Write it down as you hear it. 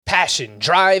Passion,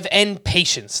 drive, and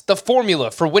patience. The formula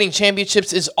for winning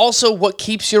championships is also what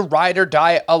keeps your ride or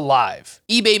die alive.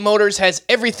 eBay Motors has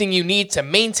everything you need to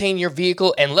maintain your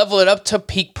vehicle and level it up to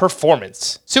peak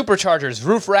performance. Superchargers,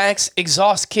 roof racks,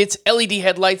 exhaust kits, LED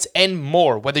headlights, and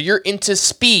more. Whether you're into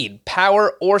speed,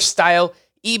 power, or style,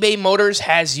 eBay Motors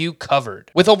has you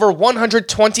covered. With over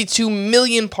 122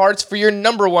 million parts for your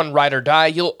number one ride or die,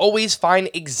 you'll always find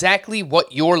exactly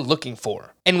what you're looking for.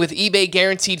 And with eBay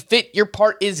Guaranteed Fit, your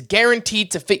part is guaranteed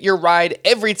to fit your ride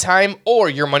every time or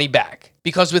your money back.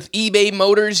 Because with eBay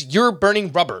Motors, you're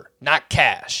burning rubber, not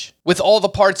cash. With all the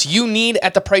parts you need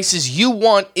at the prices you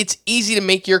want, it's easy to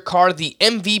make your car the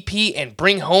MVP and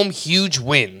bring home huge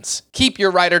wins. Keep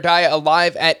your ride or die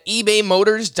alive at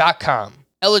ebaymotors.com.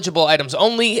 Eligible items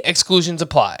only, exclusions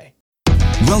apply.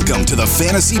 Welcome to the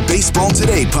Fantasy Baseball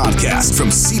Today podcast from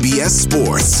CBS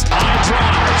Sports. High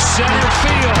drive, center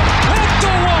field, hit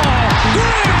the wall,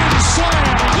 grand slam.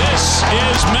 This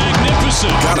is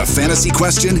magnificent. Got a fantasy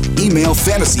question? Email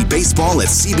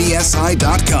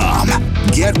fantasybaseball@cbsi.com.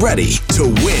 Get ready to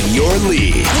win your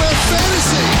league. Where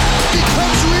fantasy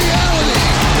becomes reality.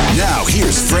 Now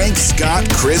here's Frank, Scott,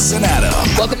 Chris, and Adam.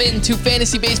 Welcome into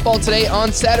Fantasy Baseball Today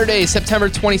on Saturday, September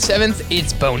 27th.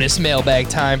 It's bonus mailbag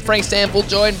time. Frank Stanfield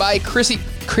joined by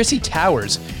Chrissy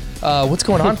Towers. What's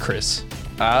going on, Chris?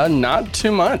 Not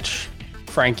too much,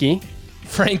 Frankie,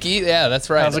 yeah, that's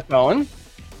right. how's it going?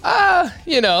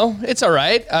 It's all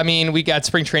right. I mean, we got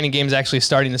spring training games actually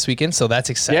starting this weekend, so that's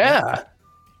exciting. Yeah,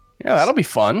 that'll be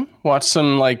fun. Watch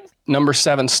some number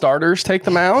 7 starters take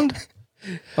the mound.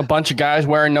 A bunch of guys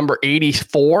wearing number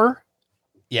 84.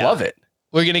 Yeah. Love it.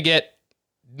 We're going to get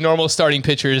normal starting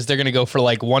pitchers. They're going to go for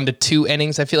 1 to 2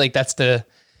 innings. I feel like that's the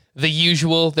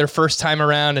usual, their first time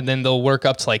around, and then they'll work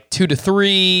up to 2 to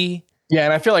 3. Yeah,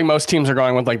 and I feel like most teams are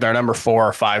going with their number 4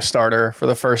 or 5 starter for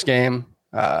the first game.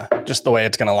 Just the way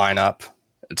it's going to line up,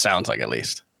 it sounds like, at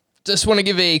least. Just want to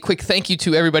give a quick thank you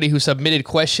to everybody who submitted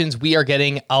questions. We are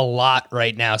getting a lot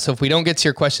right now. So if we don't get to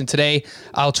your question today,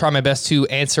 I'll try my best to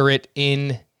answer it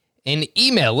in an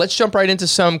email. Let's jump right into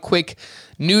some quick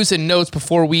news and notes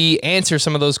before we answer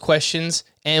some of those questions.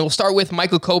 And we'll start with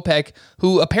Michael Kopech,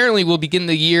 who apparently will begin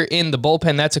the year in the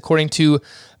bullpen. That's according to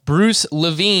Bruce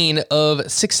Levine of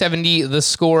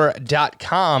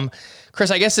 670thescore.com. Chris,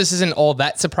 I guess this isn't all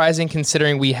that surprising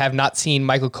considering we have not seen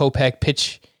Michael Kopech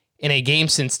pitch in a game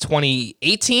since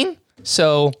 2018.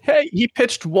 So, hey, he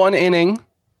pitched 1 inning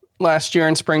last year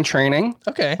in spring training.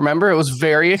 Okay. Remember, it was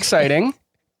very exciting.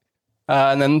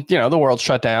 And then, the world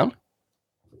shut down.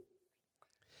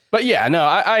 But yeah, no,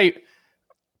 I've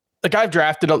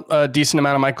drafted a decent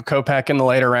amount of Michael Kopech in the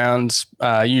later rounds.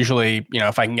 Usually,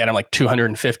 if I can get him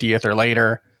 250th or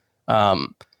later.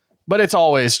 But it's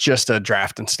always just a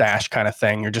draft and stash kind of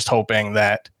thing. You're just hoping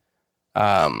that,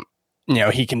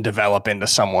 he can develop into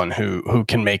someone who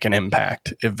can make an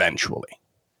impact eventually.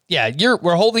 Yeah,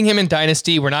 we're holding him in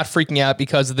Dynasty. We're not freaking out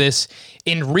because of this.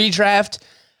 In redraft,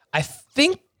 I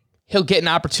think he'll get an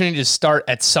opportunity to start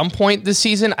at some point this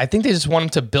season. I think they just want him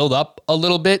to build up a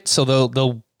little bit, so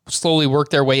they'll slowly work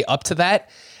their way up to that.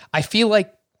 I feel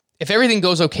like if everything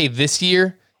goes okay this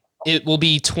year, it will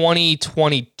be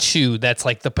 2022. That's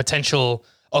the potential,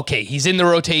 okay, he's in the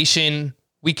rotation.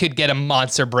 We could get a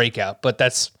monster breakout, but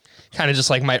that's kind of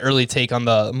just my early take on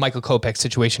the Michael Kopech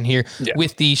situation here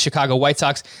with the Chicago White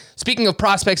Sox. Speaking of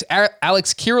prospects,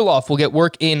 Alex Kirilloff will get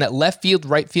work in left field,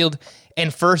 right field,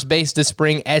 and first base this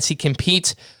spring as he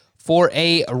competes for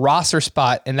a roster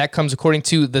spot. And that comes according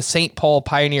to the St. Paul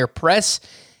Pioneer Press.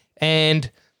 And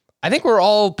I think we're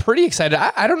all pretty excited.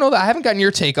 I don't know that I haven't gotten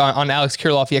your take on Alex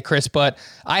Kirilloff yet, Chris, but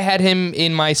I had him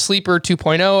in my sleeper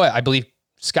 2.0. I believe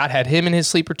Scott had him in his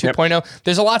sleeper 2.0. Yep.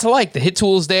 There's a lot to like. The hit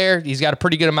tool's there. He's got a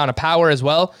pretty good amount of power as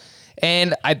well.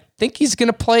 And I think he's going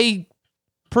to play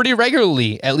pretty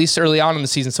regularly, at least early on in the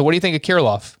season. So what do you think of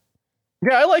Kirilloff?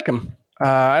 Yeah, I like him.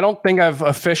 I don't think I've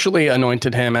officially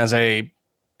anointed him as a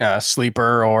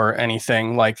sleeper or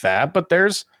anything like that, but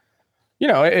there's,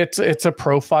 it's a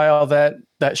profile that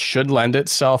should lend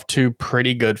itself to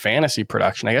pretty good fantasy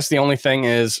production. I guess the only thing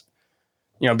is,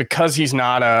 because he's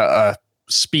not a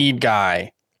speed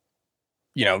guy,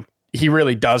 he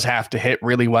really does have to hit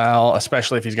really well,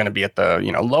 especially if he's going to be at the,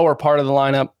 lower part of the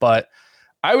lineup. But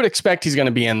I would expect he's going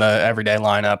to be in the everyday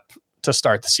lineup to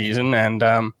start the season and,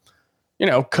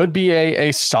 could be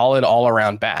a solid all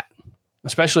around bat,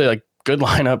 especially good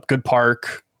lineup, good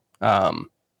park.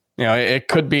 It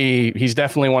could be, he's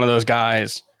definitely one of those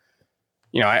guys,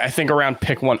 I think around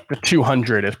pick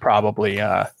 200 is probably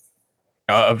a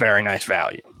very nice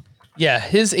value. Yeah,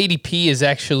 his ADP is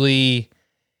actually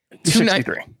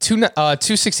 263.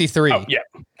 263. Oh, yeah.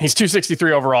 He's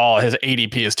 263 overall. His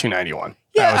ADP is 291.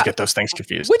 Yeah. I always get those things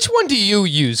confused. Which one do you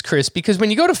use, Chris? Because when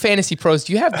you go to Fantasy Pros,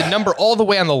 you have the number all the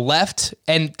way on the left,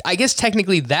 and I guess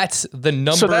technically that's the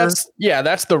number. So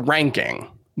that's the ranking.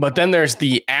 But then there's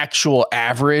the actual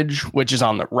average, which is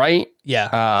on the right.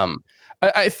 Yeah.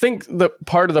 I think the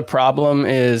part of the problem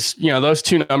is, those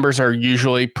two numbers are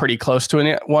usually pretty close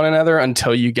to one another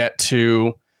until you get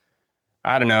to,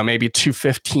 I don't know, maybe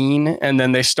 215, and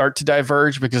then they start to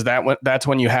diverge because that's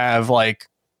when you have like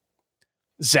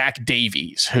Zach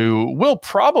Davies, who will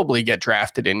probably get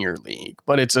drafted in your league,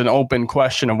 but it's an open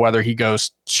question of whether he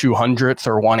goes 200th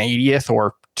or 180th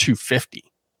or 250.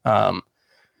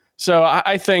 So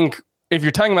I think if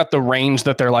you're talking about the range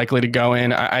that they're likely to go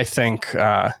in, I think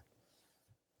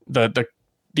the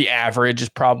average is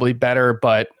probably better,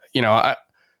 but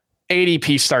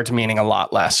ADP starts meaning a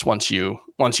lot less once you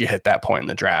hit that point in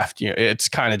the draft. It's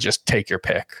kind of just take your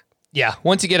pick. Yeah,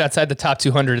 once you get outside the top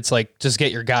 200, it's like just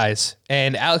get your guys.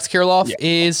 And Alex Kirilloff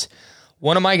is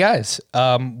one of my guys.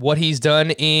 What he's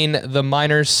done in the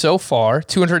minors so far: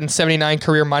 279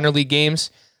 career minor league games,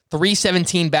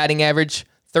 317 batting average,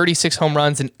 36 home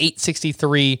runs, and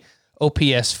 863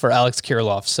 OPS for Alex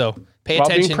Kirilloff. So pay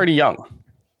attention. While being pretty young.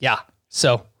 Yeah.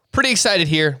 So pretty excited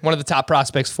here. One of the top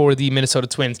prospects for the Minnesota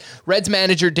Twins. Reds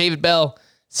manager David Bell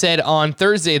said on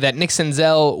Thursday that Nick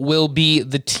Senzel will be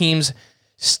the team's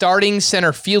starting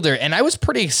center fielder. And I was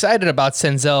pretty excited about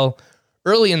Senzel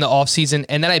early in the offseason.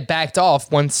 And then I backed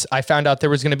off once I found out there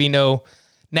was going to be no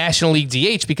National League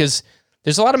DH because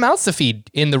there's a lot of mouths to feed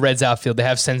in the Reds outfield. They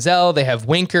have Senzel, they have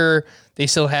Winker, they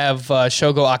still have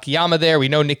Shogo Akiyama there. We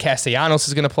know Nick Castellanos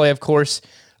is going to play, of course.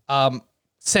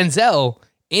 Senzel,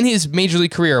 in his major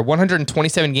league career,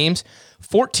 127 games,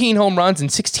 14 home runs,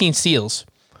 and 16 steals.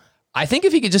 I think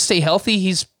if he could just stay healthy,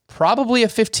 he's probably a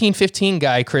 15-15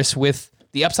 guy, Chris, with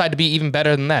the upside to be even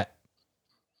better than that.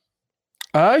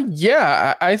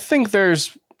 Yeah, I think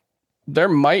there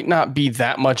might not be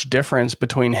that much difference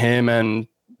between him and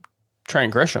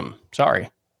Trent Grisham. Sorry.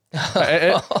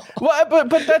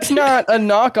 But that's not a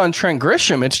knock on Trent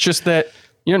Grisham. It's just that,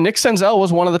 Nick Senzel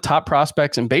was one of the top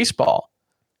prospects in baseball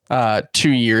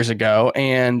 2 years ago,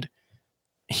 and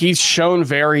he's shown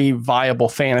very viable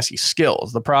fantasy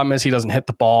skills. The problem is he doesn't hit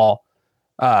the ball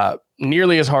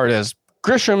nearly as hard as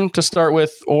Grisham to start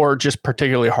with, or just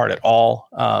particularly hard at all.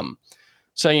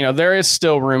 So, there is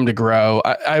still room to grow.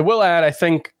 I will add, I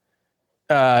think,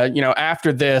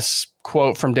 after this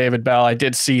quote from David Bell, I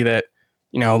did see that,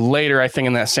 later, I think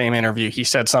in that same interview, he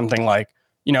said something like,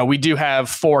 we do have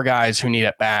 4 guys who need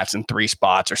at bats in 3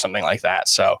 spots or something like that.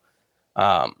 So,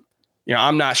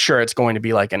 I'm not sure it's going to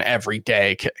be like an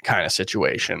everyday kind of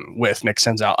situation with Nick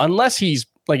Senzel, unless he's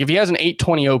like, if he has an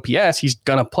 820 OPS, he's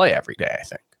going to play every day, I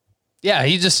think. Yeah,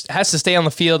 he just has to stay on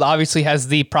the field. Obviously has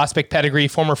the prospect pedigree,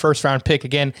 former first-round pick.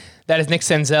 Again, that is Nick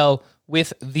Senzel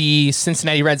with the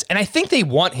Cincinnati Reds. And I think they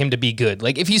want him to be good.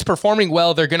 Like, if he's performing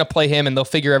well, they're going to play him, and they'll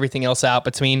figure everything else out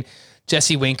between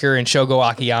Jesse Winker and Shogo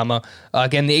Akiyama.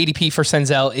 Again, the ADP for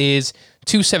Senzel is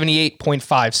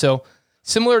 278.5. So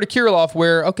similar to Kirilloff,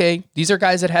 where, okay, these are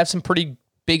guys that have some pretty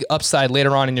big upside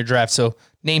later on in your draft. So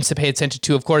names to pay attention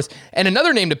to, of course. And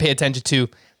another name to pay attention to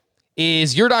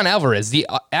is Yordan Alvarez. The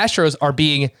Astros are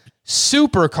being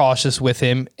super cautious with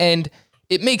him, and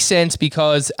it makes sense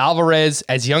because Alvarez,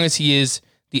 as young as he is,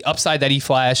 the upside that he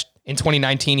flashed in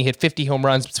 2019, he hit 50 home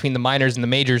runs between the minors and the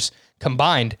majors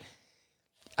combined.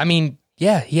 I mean,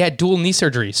 yeah, he had dual knee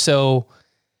surgery. So,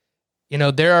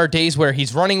 there are days where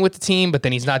he's running with the team, but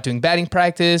then he's not doing batting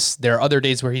practice. There are other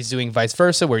days where he's doing vice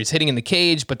versa, where he's hitting in the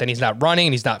cage, but then he's not running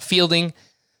and he's not fielding.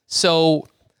 So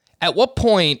at what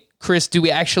point, Chris,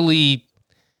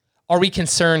 are we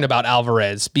concerned about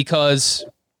Alvarez? Because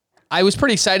I was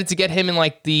pretty excited to get him in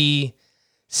like the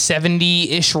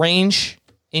 70-ish range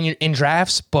in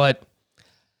drafts, but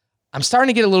I'm starting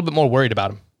to get a little bit more worried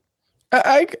about him.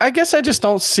 I guess I just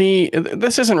don't see,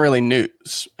 this isn't really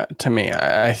news to me.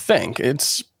 I think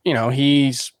it's,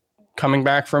 he's coming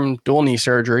back from dual knee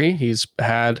surgery. He's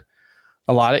had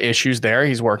a lot of issues there.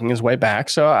 He's working his way back.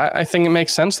 So I think it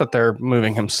makes sense that they're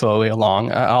moving him slowly along.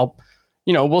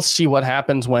 We'll see what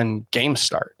happens when games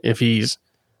start. If he's,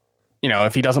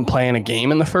 if he doesn't play in a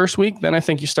game in the first week, then I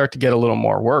think you start to get a little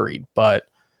more worried. But,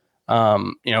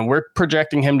 we're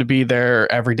projecting him to be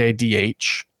their everyday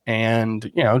DH. And,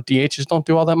 DHs don't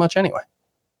do all that much anyway.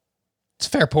 It's a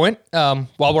fair point.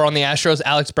 While we're on the Astros,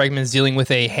 Alex Bregman is dealing with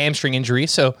a hamstring injury.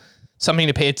 So something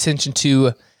to pay attention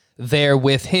to there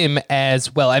with him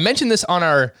as well. I mentioned this on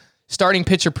our starting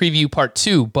pitcher preview part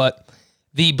 2, but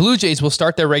the Blue Jays will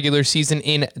start their regular season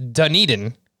in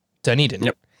Dunedin.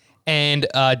 Yep. and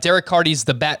Derek Carty's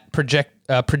the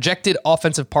projected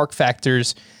offensive park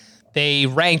factors. They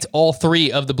ranked all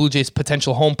three of the Blue Jays'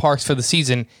 potential home parks for the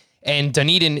season, and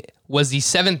Dunedin was the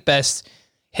 7th best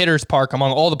hitter's park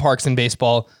among all the parks in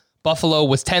baseball. Buffalo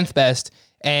was 10th best,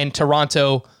 and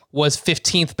Toronto was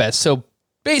 15th best. So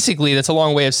basically, that's a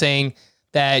long way of saying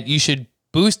that you should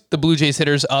boost the Blue Jays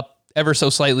hitters up ever so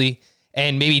slightly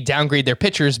and maybe downgrade their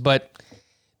pitchers. But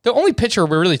the only pitcher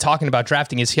we're really talking about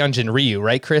drafting is Hyunjin Ryu,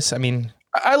 right, Chris? I mean,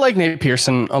 I like Nate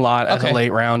Pearson a lot as a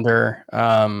late rounder.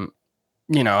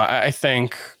 I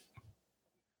think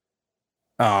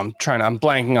I'm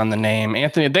blanking on the name.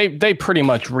 Anthony, they pretty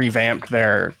much revamped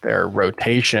their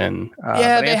rotation.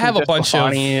 They have a bunch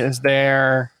of is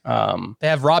there. They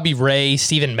have Robbie Ray,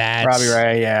 Steven Matz. Robbie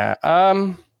Ray, yeah.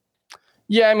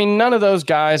 I mean, none of those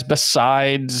guys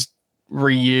besides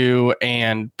Ryu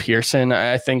and Pearson,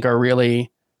 I think, are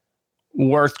really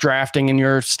worth drafting in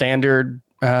your standard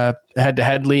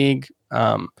head-to-head league.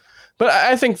 But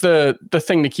I think the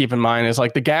thing to keep in mind is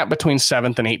like the gap between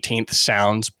 7th and 18th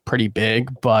sounds pretty big,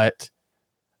 but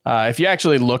if you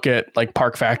actually look at like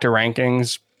park factor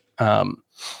rankings,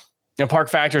 park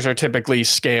factors are typically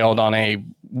scaled on a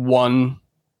 1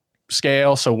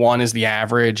 scale. So 1 is the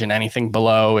average, and anything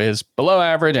below is below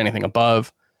average, anything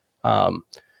above.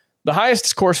 The highest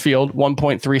is Coors Field,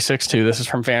 1.362. This is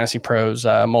from Fantasy Pros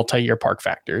multi-year park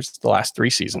factors, the last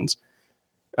 3 seasons.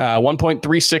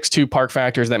 1.362 park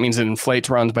factors. That means it inflates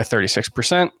runs by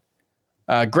 36%.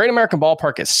 Great American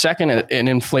Ballpark is second. It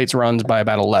inflates runs by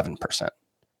about 11%.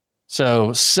 So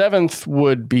 7th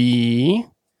would be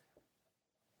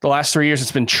the last 3 years.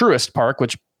 It's been Truist Park,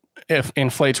 which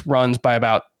inflates runs by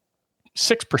about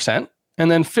 6%.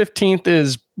 And then 15th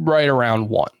is right around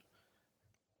 1.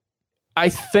 I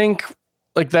think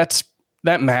like that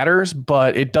matters,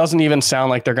 but it doesn't even sound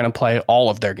like they're going to play all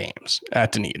of their games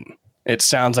at Dunedin. It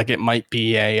sounds like it might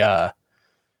be they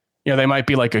might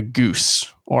be like a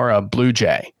goose or a blue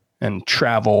jay and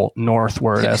travel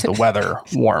northward as the weather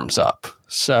warms up.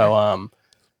 So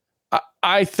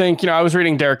I think, I was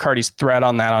reading Derek Carty's thread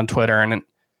on that on Twitter, and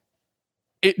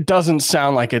it doesn't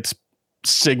sound like it's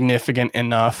significant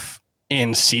enough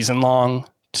in season long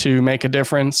to make a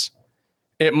difference.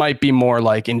 It might be more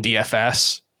like in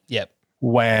DFS. Yep.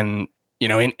 When,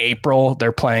 in April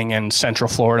they're playing in Central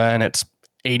Florida and it's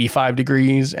 85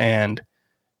 degrees, and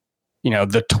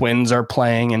the Twins are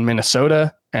playing in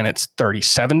Minnesota and it's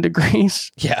 37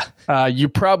 degrees. Yeah. You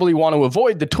probably want to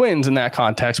avoid the Twins in that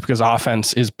context because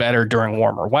offense is better during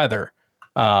warmer weather.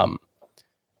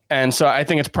 And so I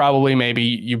think it's probably maybe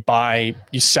you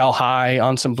sell high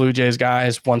on some Blue Jays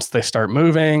guys once they start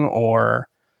moving, or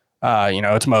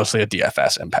it's mostly a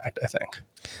DFS impact, I think.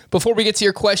 Before we get to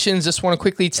your questions, just want to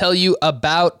quickly tell you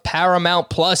about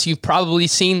Paramount Plus. You've probably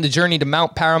seen the Journey to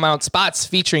Mount Paramount spots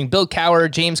featuring Bill Cowher,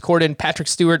 James Corden, Patrick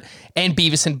Stewart, and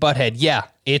Beavis and Butthead. Yeah,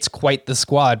 it's quite the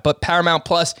squad. But Paramount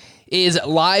Plus is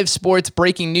live sports,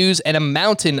 breaking news, and a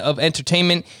mountain of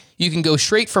entertainment. You can go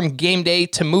straight from game day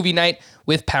to movie night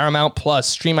with Paramount Plus.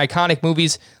 Stream iconic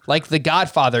movies like The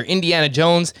Godfather, Indiana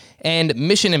Jones, and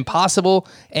Mission Impossible,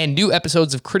 and new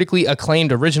episodes of critically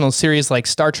acclaimed original series like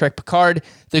Star Trek Picard,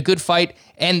 The Good Fight,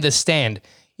 and The Stand.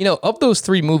 Of those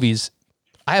 3 movies,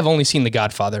 I have only seen The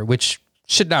Godfather, which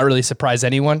should not really surprise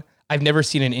anyone. I've never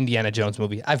seen an Indiana Jones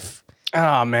movie.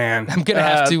 Oh, man. I'm going to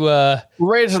have to...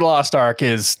 Raiders of the Lost Ark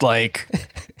is like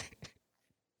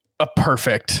a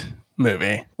perfect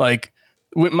movie. Like,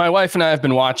 my wife and I have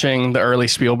been watching the early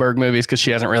Spielberg movies because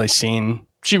she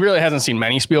really hasn't seen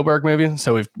many Spielberg movies.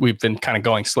 So we've been kind of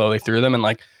going slowly through them. And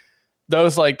like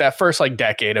those, like that first like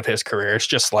decade of his career is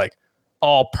just like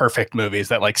all perfect movies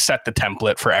that like set the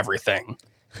template for everything.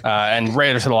 And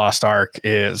Raiders of the Lost Ark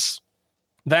is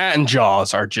that, and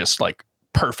Jaws are just like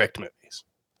perfect movies.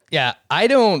 Yeah. I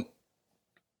don't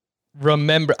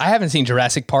remember. I haven't seen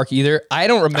Jurassic Park either. I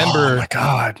don't remember. Oh my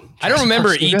God. I don't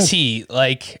remember E.T.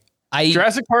 Like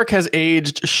Jurassic Park has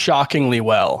aged shockingly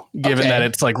well, given that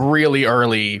it's like really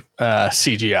early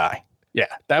CGI. Yeah,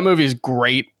 that movie is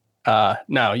great.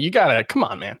 No, you gotta come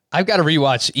on, man. I've got to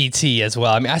rewatch E.T. as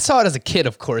well. I mean, I saw it as a kid,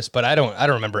 of course, but I don't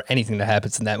remember anything that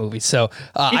happens in that movie. So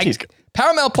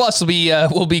Paramount Plus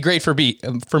will be great for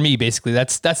me. Basically,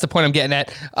 that's the point I'm getting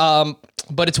at.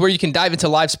 But it's where you can dive into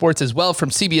live sports as well from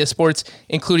CBS Sports,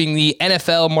 including the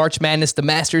NFL, March Madness, the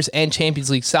Masters, and Champions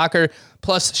League Soccer,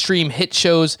 plus stream hit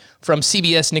shows from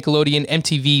CBS, Nickelodeon,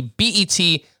 MTV,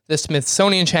 BET, the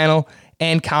Smithsonian Channel,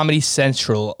 and Comedy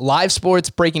Central. Live sports,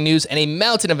 breaking news, and a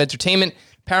mountain of entertainment.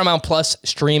 Paramount Plus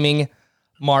streaming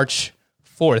March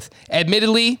 4th.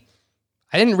 Admittedly,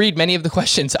 I didn't read many of the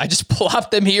questions. I just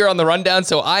plopped them here on the rundown,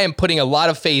 so I am putting a lot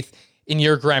of faith in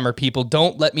your grammar, people.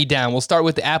 Don't let me down. We'll start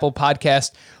with the Apple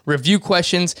Podcast review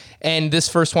questions, and this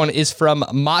first one is from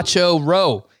Macho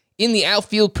Rowe. In the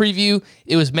outfield preview,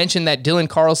 it was mentioned that Dylan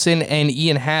Carlson and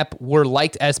Ian Happ were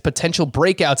liked as potential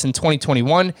breakouts in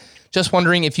 2021. Just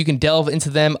wondering if you can delve into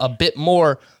them a bit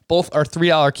more. Both are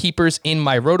 $3 keepers in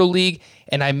my Roto League,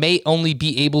 and I may only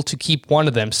be able to keep one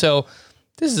of them. So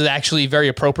this is actually very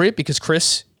appropriate because,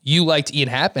 Chris, you liked Ian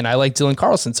Happ and I like Dylan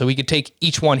Carlson, so we could take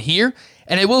each one here.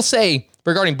 And I will say,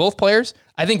 regarding both players,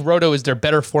 I think Roto is their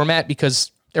better format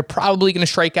because they're probably going to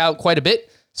strike out quite a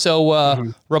bit.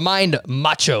 So remind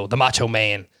Macho, the Macho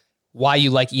Man, why you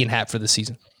like Ian Happ for this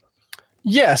season.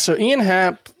 Yeah, so Ian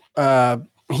Happ,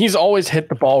 he's always hit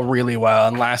the ball really well.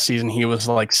 And last season, he was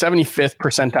like 75th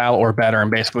percentile or better in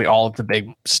basically all of the big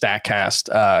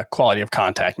StatCast quality of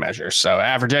contact measures. So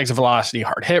average exit velocity,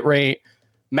 hard hit rate,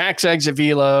 max exit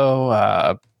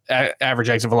velo, average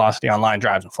exit velocity on line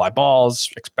drives and fly balls,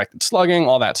 expected slugging,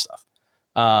 all that stuff.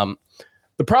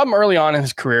 The problem early on in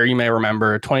his career, you may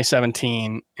remember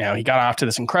 2017, he got off to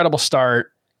this incredible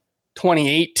start.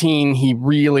 2018, he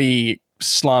really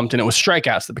slumped, and it was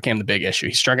strikeouts that became the big issue.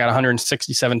 He struck out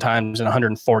 167 times in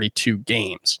 142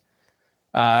 games.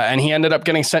 And he ended up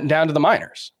getting sent down to the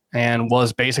minors and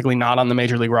was basically not on the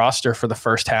major league roster for the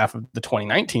first half of the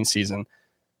 2019 season.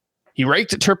 He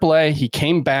raked at AAA. He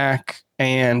came back,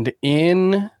 and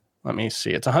it's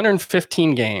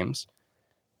 115 games.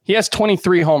 He has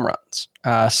 23 home runs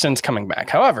since coming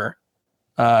back. However,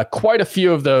 quite a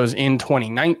few of those in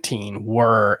 2019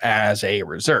 were as a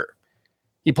reserve.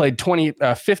 He played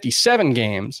 57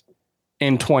 games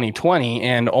in 2020,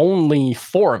 and only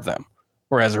 4 of them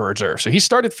were as a reserve. So he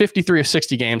started 53 of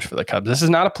 60 games for the Cubs. This is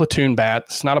not a platoon bat.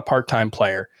 This is not a part-time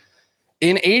player.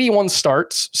 In 81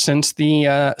 starts since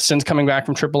coming back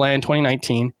from AAA in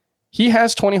 2019, he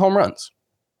has 20 home runs.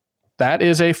 That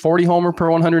is a 40 homer per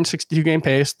 162 game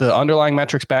pace. The underlying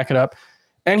metrics back it up.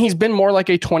 And he's been more like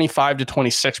a 25 to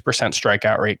 26%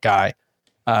 strikeout rate guy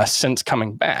since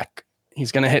coming back.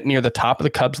 He's going to hit near the top of the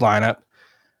Cubs lineup.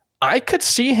 I could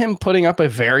see him putting up a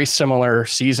very similar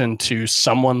season to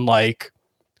someone like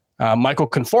Michael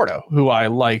Conforto, who I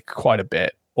like quite a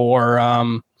bit. Or,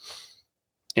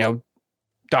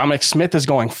 Dominic Smith is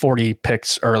going 40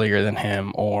 picks earlier than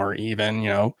him, or even,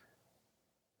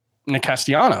 Nick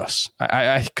Castellanos.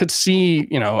 I could see,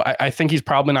 I think he's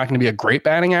probably not going to be a great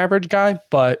batting average guy,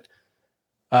 but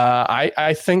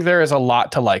I think there is a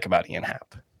lot to like about Ian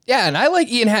Happ. Yeah, and I like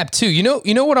Ian Happ too. You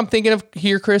know what I'm thinking of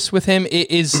here, Chris, with him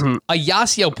is a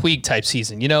Yasiel Puig type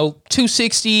season.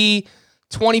 260,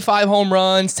 25 home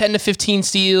runs, 10 to 15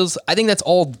 steals. I think that's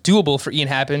all doable for Ian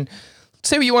Happ. And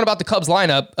say what you want about the Cubs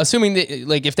lineup, assuming that,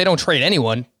 if they don't trade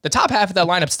anyone, the top half of that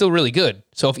lineup's still really good.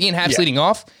 So if Ian Happ's leading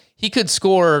off, he could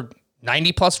score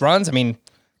 90 plus runs. I mean,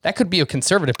 that could be a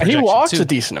conservative projection. He walks too. a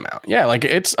decent amount. Yeah,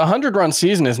 it's 100-run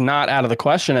season is not out of the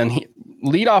question. And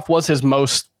leadoff was his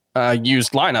most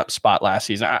used lineup spot last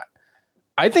season.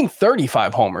 I think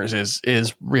 35 homers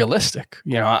is realistic.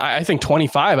 I think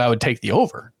 25, I would take the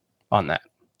over on that.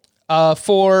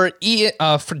 For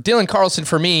Dylan Carlson,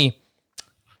 for me,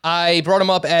 I brought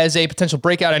him up as a potential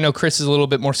breakout. I know Chris is a little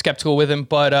bit more skeptical with him,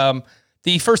 but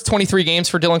the first 23 games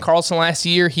for Dylan Carlson last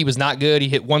year, he was not good. He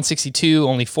hit 162,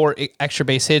 only 4 extra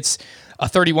base hits, a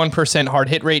 31% hard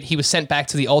hit rate. He was sent back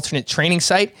to the alternate training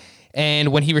site,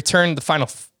 and when he returned the final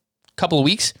couple of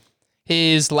weeks,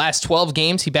 his last 12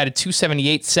 games, he batted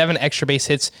 278, 7 extra base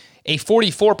hits, a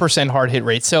 44% hard hit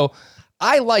rate. So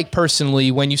I like personally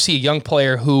when you see a young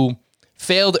player who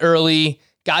failed early,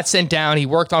 got sent down, he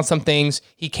worked on some things,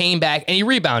 he came back, and he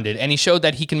rebounded, and he showed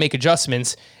that he can make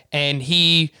adjustments, and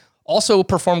he also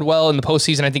performed well in the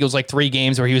postseason. I think it was like 3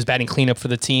 games where he was batting cleanup for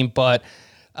the team, but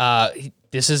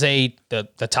this is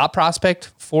the top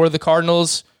prospect for the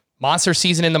Cardinals. Monster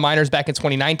season in the minors back in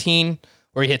 2019,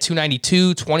 where he hit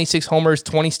 292, 26 homers,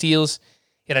 20 steals.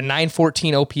 He had a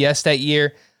 914 OPS that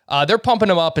year. They're pumping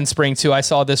him up in spring too. I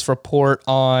saw this report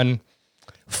on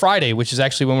Friday, which is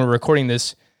actually when we're recording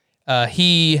this.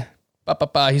 He's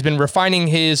been refining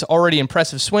his already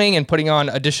impressive swing and putting on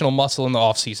additional muscle in the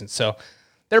offseason. So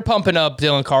they're pumping up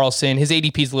Dylan Carlson. His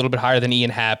ADP is a little bit higher than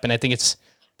Ian Happ, and I think it's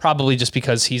probably just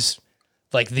because he's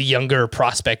like the younger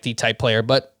prospect-y type player.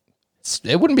 But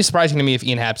it wouldn't be surprising to me if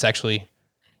Ian Happ's actually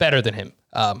better than him.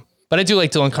 But I do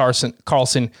like Dylan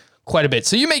Carlson quite a bit.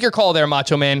 So you make your call there,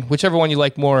 Macho Man. Whichever one you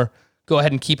like more, go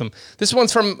ahead and keep him. This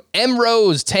one's from M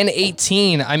Rose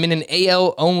 1018. I'm in an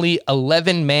AL only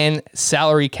 11-man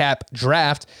salary cap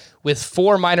draft with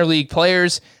 4 minor league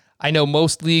players. I know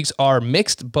most leagues are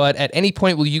mixed, but at any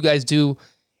point will you guys do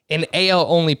an AL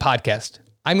only podcast?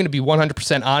 I'm going to be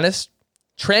 100% honest,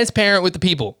 transparent with the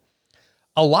people.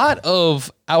 a lot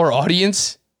of our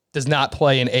audience does not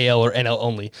play in AL or NL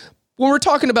only. When we're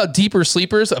talking about deeper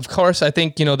sleepers, of course, I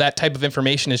think, that type of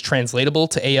information is translatable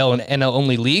to AL and NL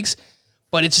only leagues,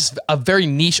 but it's just a very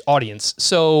niche audience.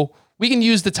 So we can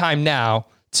use the time now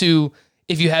to,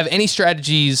 if you have any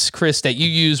strategies, Chris, that you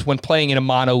use when playing in a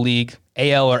mono league,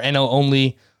 AL or NL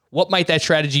only, what might that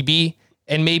strategy be?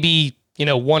 And maybe,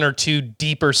 one or two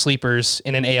deeper sleepers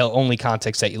in an AL only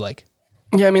context that you like.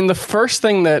 Yeah, I mean, the first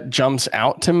thing that jumps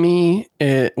out to me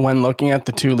when looking at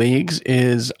the two leagues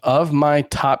is of my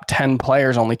top 10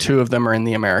 players, only 2 of them are in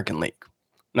the American League.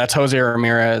 And that's Jose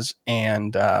Ramirez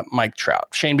and Mike Trout.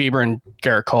 Shane Bieber and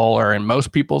Garrett Cole are in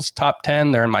most people's top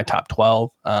 10. They're in my top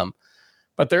 12.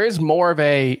 But there is more of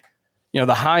a,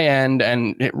 the high end,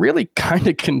 and it really kind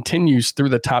of continues through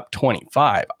the top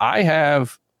 25. I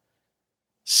have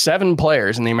 7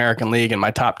 players in the American League in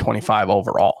my top 25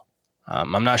 overall.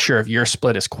 I'm not sure if your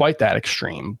split is quite that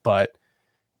extreme, but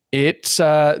it's,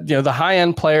 the high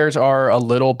end players are a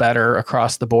little better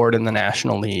across the board in the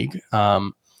National League.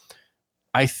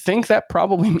 I think that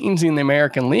probably means in the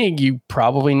American League, you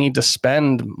probably need to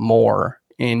spend more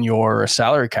in your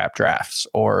salary cap drafts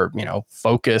or,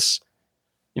 focus,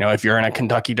 if you're in a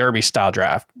Kentucky Derby style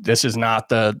draft, this is not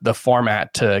the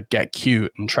format to get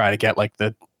cute and try to get like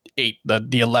the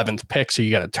 11th pick. So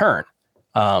you got to turn.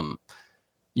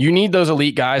 You need those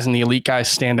elite guys, and the elite guys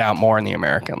stand out more in the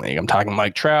American League. I'm talking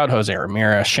Mike Trout, Jose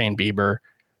Ramirez, Shane Bieber,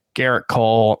 Garrett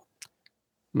Cole,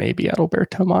 maybe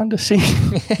Adalberto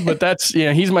Mondesi. But that's,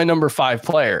 he's my number 5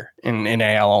 player in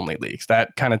AL only leagues.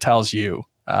 That kind of tells you,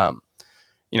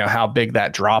 how big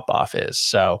that drop off is.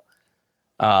 So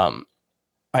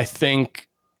I think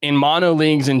in mono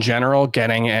leagues in general,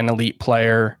 getting an elite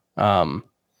player,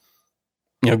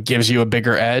 gives you a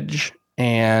bigger edge.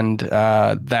 And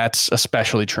that's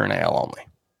especially true in AL only.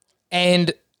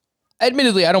 And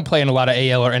admittedly, I don't play in a lot of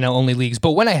AL or NL only leagues,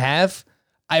 but when I have,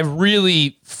 I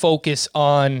really focus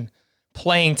on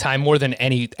playing time more than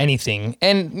anything.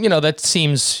 And, that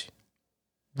seems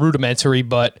rudimentary,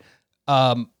 but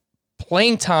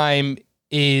playing time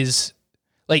is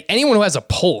like anyone who has a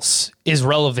pulse is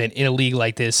relevant in a league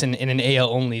like this in an AL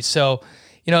only. So,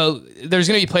 there's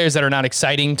going to be players that are not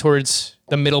exciting towards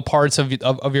the middle parts of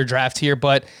your draft here,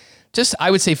 but just,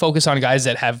 I would say focus on guys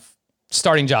that have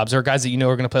starting jobs or guys that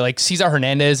are going to play. Like Cesar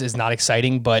Hernandez is not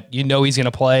exciting, but he's going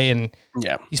to play, and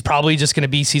he's probably just going to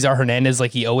be Cesar Hernandez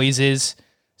like he always is.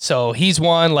 So he's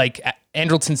one. Like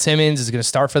Andrelton Simmons is going to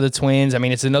start for the Twins. I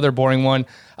mean, it's another boring one.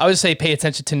 I would say pay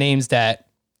attention to names that,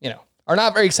 are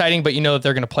not very exciting, but that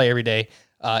they're going to play every day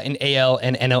in AL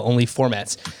and NL only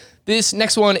formats. This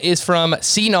next one is from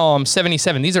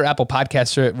CNOM77. These are Apple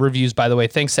Podcast reviews, by the way.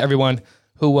 Thanks to everyone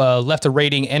who left a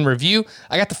rating and review.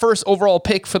 I got the first overall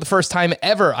pick for the first time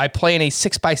ever. I play in a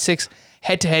 6x6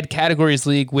 head-to-head categories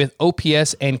league with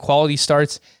OPS and quality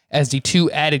starts as the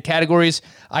 2 added categories.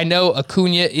 I know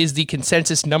Acuna is the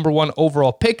consensus number 1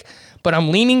 overall pick, but I'm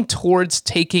leaning towards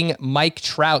taking Mike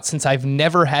Trout since I've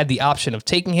never had the option of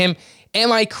taking him.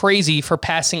 Am I crazy for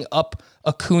passing up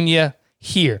Acuna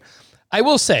here? I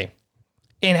will say,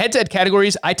 in head-to-head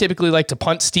categories, I typically like to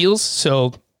punt steals,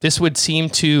 so this would seem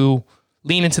to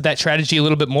lean into that strategy a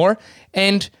little bit more.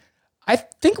 And I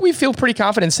think we feel pretty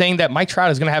confident saying that Mike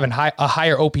Trout is going to have a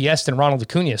higher OPS than Ronald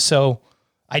Acuna, so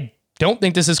I don't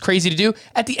think this is crazy to do.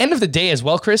 At the end of the day as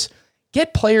well, Chris,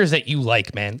 get players that you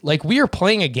like, man. Like, we are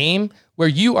playing a game where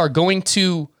you are going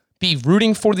to be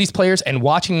rooting for these players and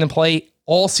watching them play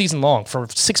all season long for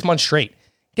 6 months straight.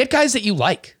 Get guys that you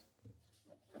like.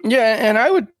 Yeah, and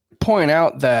I would point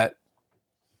out that,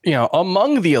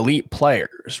 among the elite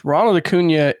players, Ronald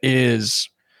Acuna is,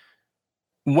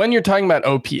 when you're talking about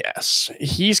OPS,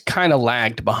 he's kind of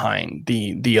lagged behind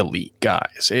the elite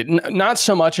guys. Not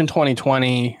so much in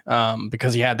 2020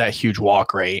 because he had that huge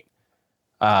walk rate,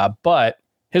 but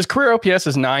his career OPS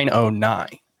is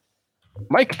 909.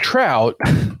 Mike Trout,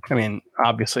 I mean,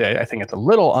 obviously, I think it's a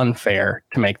little unfair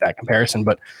to make that comparison,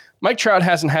 but Mike Trout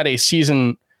hasn't had a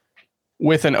season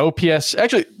with an OPS.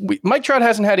 Actually, Mike Trout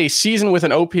hasn't had a season with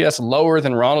an OPS lower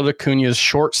than Ronald Acuna's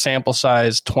short sample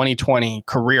size 2020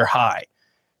 career high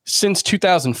since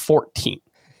 2014.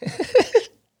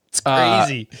 It's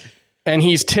crazy. And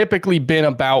he's typically been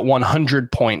about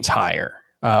 100 points higher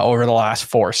over the last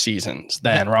 4 seasons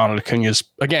than Ronald Acuna's,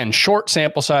 again, short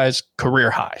sample size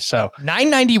career high. So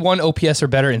 991 OPS or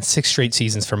better in 6 straight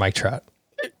seasons for Mike Trout.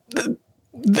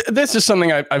 This is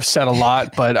something I've said a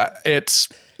lot, but it's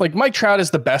like Mike Trout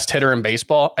is the best hitter in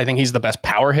baseball. I think he's the best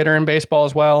power hitter in baseball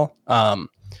as well. I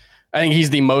think he's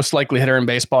the most likely hitter in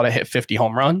baseball to hit 50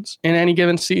 home runs in any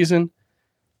given season.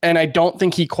 And I don't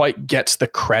think he quite gets the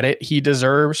credit he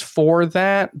deserves for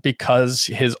that because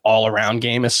his all-around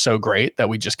game is so great that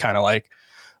we just kind of like,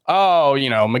 oh,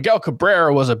 Miguel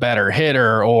Cabrera was a better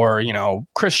hitter, or,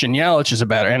 Christian Yelich is a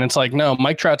better. And it's like, no,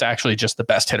 Mike Trout's actually just the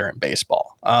best hitter in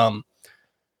baseball.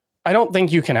 I don't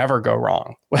think you can ever go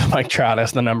wrong with Mike Trout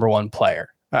as the number one player.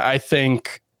 I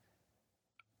think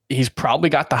he's probably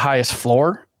got the highest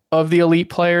floor of the elite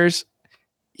players.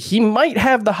 He might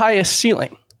have the highest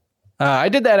ceiling. I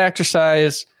did that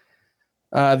exercise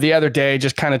the other day,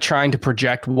 just kind of trying to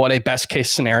project what a best case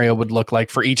scenario would look like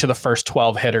for each of the first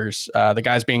 12 hitters, the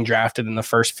guys being drafted in the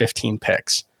first 15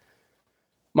 picks.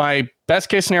 My best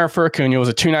case scenario for Acuna was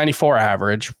a 294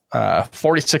 average,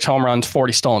 46 home runs,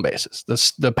 40 stolen bases.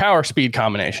 The power speed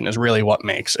combination is really what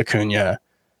makes Acuna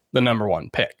the number one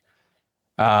pick.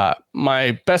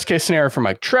 My best case scenario for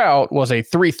Mike Trout was a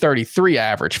 333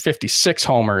 average, 56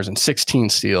 homers and 16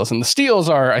 steals. And the steals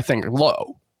are, I think,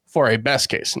 low for a best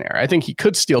case scenario. I think he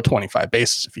could steal 25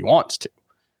 bases if he wants to.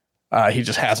 He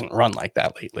just hasn't run like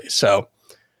that lately. So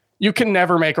you can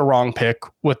never make a wrong pick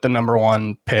with the number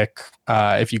one pick.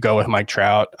 If you go with Mike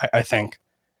Trout, I think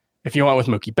if you went with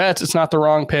Mookie Betts, it's not the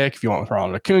wrong pick. If you went with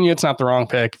Ronald Acuna, it's not the wrong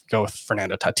pick. If you go with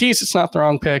Fernando Tatis, it's not the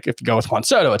wrong pick. If you go with Juan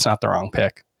Soto, it's not the wrong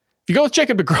pick. If you go with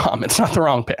Jacob deGrom, it's not the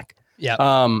wrong pick.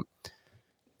 Yeah.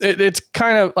 It's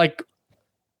kind of like,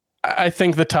 I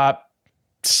think the top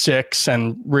 6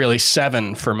 and really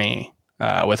 7 for me,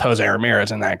 with Jose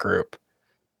Ramirez in that group,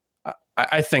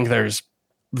 I think there's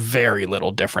very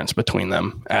little difference between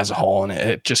them as a whole. And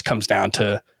it just comes down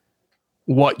to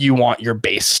what you want your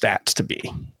base stats to be.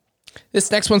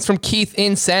 This next one's from Keith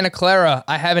in Santa Clara.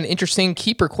 I have an interesting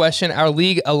keeper question. Our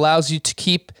league allows you to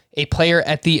keep a player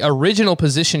at the original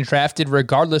position drafted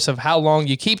regardless of how long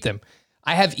you keep them.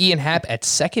 I have Ian Happ at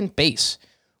second base.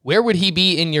 Where would he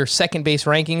be in your second base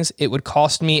rankings? It would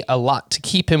cost me a lot to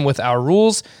keep him with our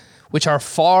rules, which are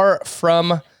far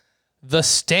from the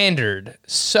standard.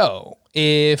 So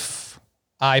if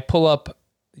I pull up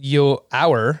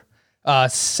our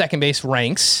second base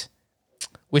ranks,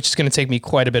 which is going to take me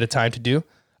quite a bit of time to do.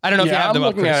 I don't know if you have them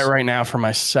up, Chris. I'm looking at it right now for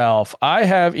myself. I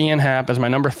have Ian Happ as my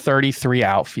number 33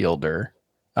 outfielder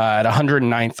at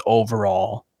 109th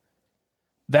overall.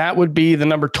 That would be the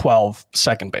number 12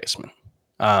 second baseman.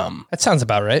 That sounds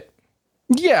about right.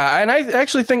 Yeah, and I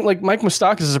actually think like Mike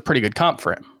Moustakas is a pretty good comp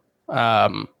for him.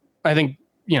 I think,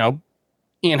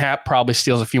 Ian Happ probably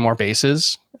steals a few more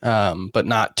bases, but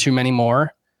not too many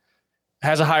more.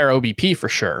 Has a higher OBP for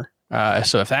sure.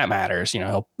 So if that matters,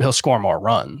 he'll score more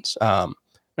runs.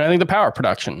 And I think the power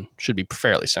production should be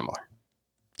fairly similar.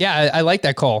 Yeah, I like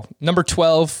that call. Number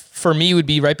 12 for me would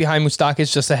be right behind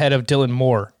Moustakas, just ahead of Dylan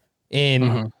Moore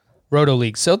in Roto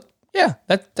League. So yeah,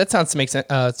 that sounds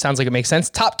like it makes sense.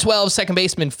 Top 12 second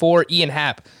baseman for Ian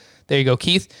Happ. There you go,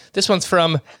 Keith. This one's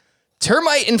from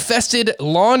Termite Infested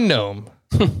Lawn Gnome.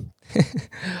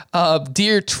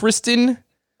 Dear Tristan,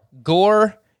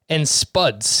 Gore, and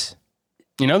Spuds.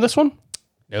 You know this one?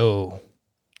 No.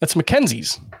 That's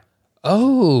Mackenzie's.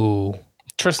 Oh.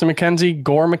 Tristan McKenzie,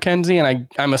 Gore McKenzie, and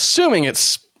I'm assuming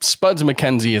it's Spuds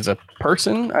McKenzie is a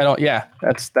person.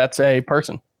 That's a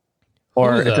person.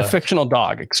 Or it's a fictional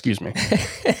dog, excuse me.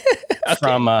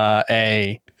 From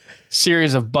a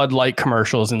series of Bud Light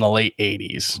commercials in the late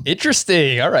 80s.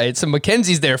 Interesting. All right. So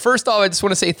Mackenzie's there. First off, I just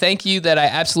want to say thank you that I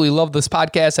absolutely love this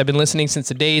podcast. I've been listening since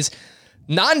the days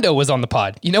Nando was on the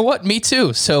pod. You know what? Me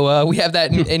too. So we have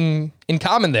that in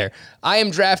common there. I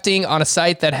am drafting on a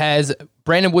site that has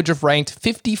Brandon Woodruff ranked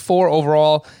 54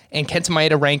 overall and Kenta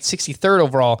Maeda ranked 63rd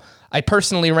overall. I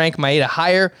personally rank Maeda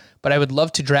higher, but I would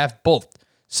love to draft both.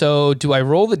 So do I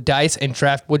roll the dice and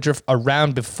draft Woodruff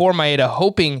around before Maeda,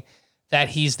 hoping that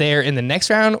he's there in the next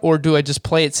round, or do I just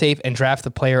play it safe and draft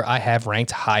the player I have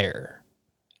ranked higher?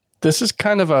 This is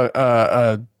kind of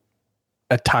a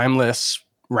timeless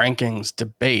rankings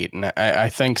debate. And I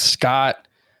think Scott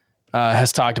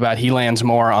has talked about he lands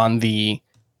more on he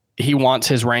wants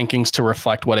his rankings to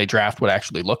reflect what a draft would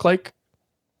actually look like.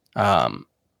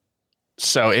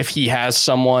 So if he has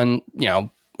someone,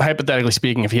 hypothetically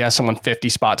speaking, if he has someone 50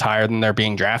 spots higher than they're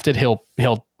being drafted, he'll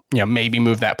maybe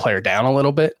move that player down a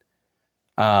little bit.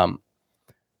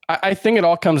 I think it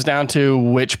all comes down to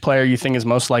which player you think is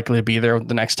most likely to be there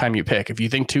the next time you pick. If you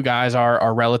think two guys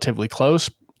are relatively close,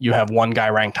 you have one guy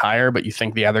ranked higher, but you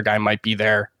think the other guy might be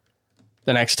there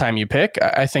the next time you pick,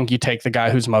 I think you take the guy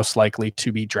who's most likely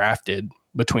to be drafted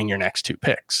between your next two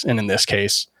picks. And in this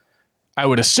case, I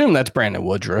would assume that's Brandon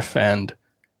Woodruff. And,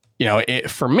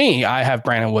 for me, I have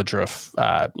Brandon Woodruff,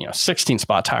 16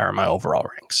 spots higher in my overall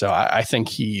rank. So I think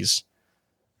he's,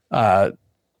 a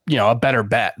better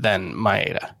bet than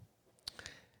Maeda.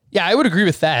 Yeah, I would agree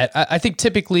with that. I think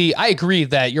typically, I agree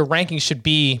that your ranking should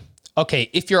be, okay,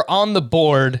 if you're on the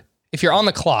board, if you're on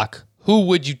the clock, who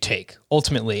would you take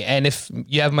ultimately? And if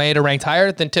you have Maeda ranked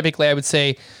higher, then typically I would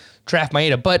say draft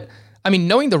Maeda. But I mean,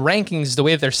 knowing the rankings, the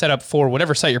way that they're set up for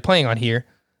whatever site you're playing on here,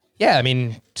 yeah, I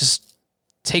mean, just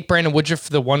take Brandon Woodruff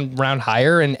for the one round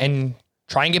higher and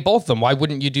try and get both of them. Why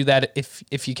wouldn't you do that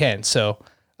if you can? So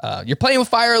you're playing with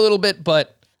fire a little bit,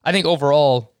 but I think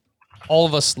overall, all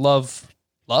of us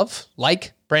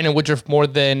like Brandon Woodruff more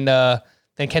than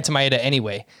Kenta Maeda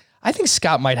anyway. I think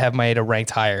Scott might have Maeda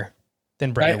ranked higher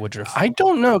than Brandon Woodruff. I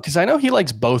don't know, because I know he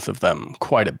likes both of them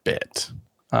quite a bit.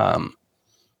 But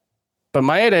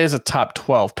Maeda is a top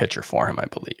 12 pitcher for him, I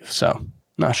believe. So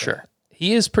not sure.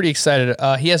 He is pretty excited.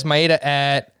 He has Maeda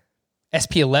at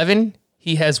SP 11.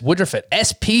 He has Woodruff at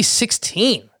SP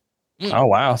 16. Oh,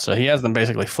 wow. So he has them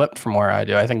basically flipped from where I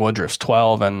do. I think Woodruff's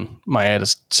 12 and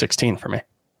Maeda's 16 for me.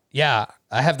 Yeah,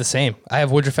 I have the same. I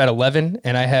have Woodruff at 11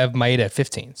 and I have Maeda at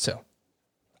 15. So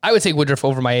I would take Woodruff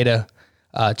over Maeda,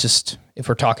 just if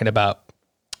we're talking about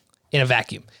in a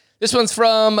vacuum. This one's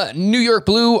from New York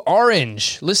Blue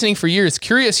Orange. Listening for years.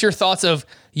 Curious your thoughts of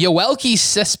Yoelqui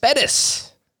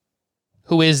Cespedes,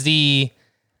 who is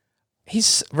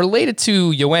he's related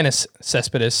to Yoenis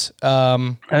Cespedes.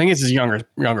 I think it's his younger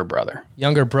brother.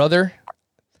 Younger brother?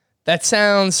 That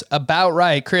sounds about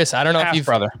right. Chris, I don't know if you've...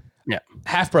 Half-brother. Yeah.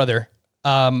 Half-brother.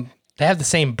 They have the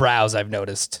same brows, I've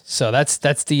noticed. So that's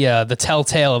the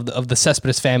telltale of the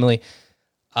Cespedes family.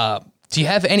 Do you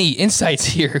have any insights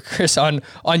here, Chris, on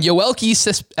Yoelqui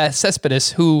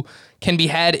Cespedes, who can be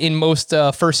had in most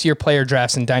first-year player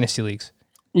drafts in Dynasty Leagues?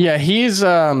 Yeah, he's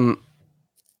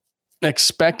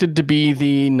expected to be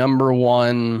the number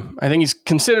one. I think he's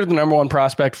considered the number one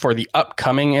prospect for the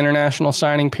upcoming international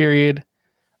signing period.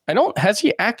 Has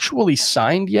he actually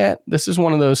signed yet? This is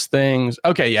one of those things.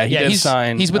 Okay, yeah, he did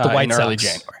sign. He's with the White in Sox. Early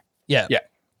January. Yeah.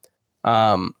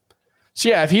 So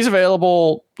yeah, if he's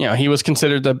available, he was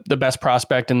considered the best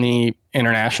prospect in the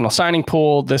international signing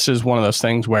pool. This is one of those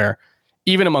things where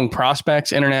even among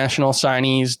prospects, international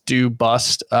signees do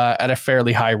bust at a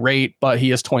fairly high rate, but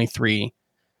he is 23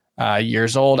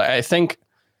 years old. I think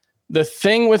the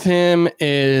thing with him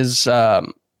is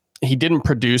he didn't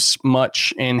produce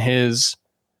much in his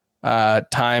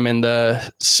time in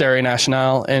the Serie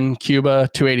Nacional in Cuba.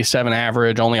 287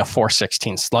 average, only a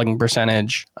 416 slugging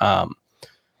percentage.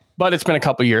 But it's been a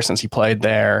couple years since he played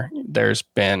there. There's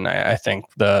been, I think,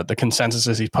 the consensus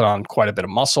is he's put on quite a bit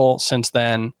of muscle since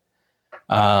then.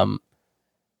 I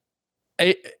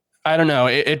don't know.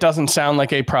 It doesn't sound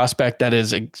like a prospect that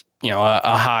is a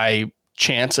high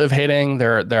chance of hitting.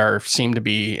 There seem to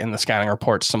be in the scouting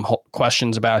reports some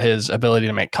questions about his ability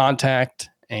to make contact,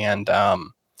 and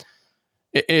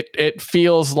it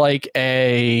feels like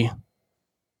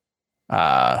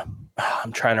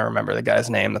I'm trying to remember the guy's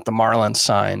name that the Marlins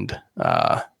signed.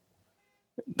 I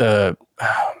know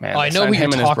who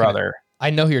you're talking about. I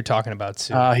know who you're talking about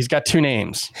too. He's got two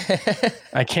names.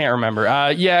 I can't remember.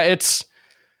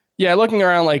 Looking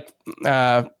around, like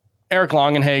Eric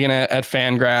Longenhagen at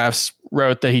Fangraphs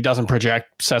wrote that he doesn't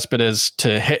project Cespedes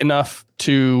to hit enough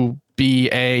to be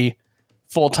a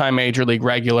full-time major league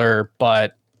regular,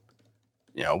 but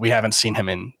we haven't seen him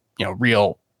in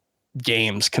real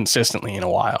games consistently in a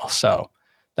while. So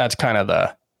that's kind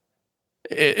of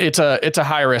it's a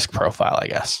high risk profile, I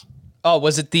guess. Oh,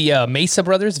 was it the Mesa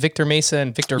brothers, Victor Mesa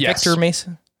and Victor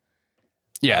Mesa?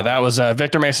 Yeah, that was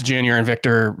Victor Mesa Jr. and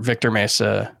Victor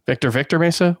Mesa. Victor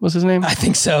Mesa was his name? I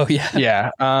think so, yeah.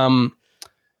 Yeah.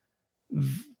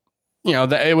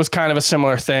 It was kind of a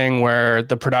similar thing where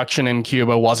the production in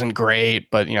Cuba wasn't great,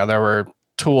 but there were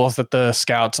tools that the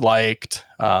scouts liked.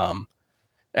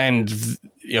 And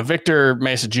Victor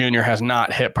Mesa Jr. has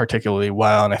not hit particularly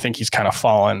well, and I think he's kind of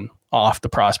fallen off the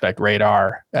prospect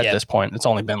radar at this point. It's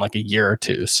only been like a year or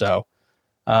two. So,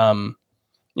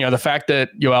 the fact that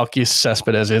Yoelqui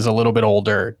Cespedes is a little bit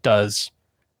older does,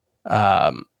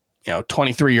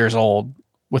 23 years old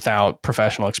without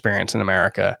professional experience in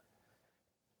America,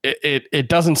 it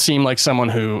doesn't seem like someone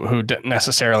who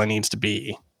necessarily needs to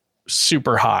be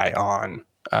super high on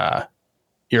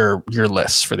your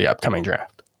lists for the upcoming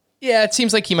draft. Yeah, it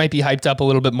seems like he might be hyped up a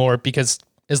little bit more because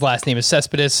his last name is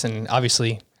Cespedes, and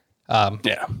obviously,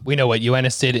 we know what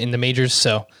Yoenis did in the majors,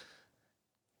 so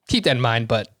keep that in mind.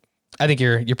 But I think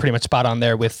you're pretty much spot on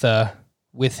there with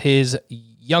his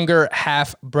younger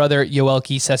half brother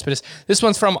Yoelqui Cespedes. This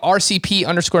one's from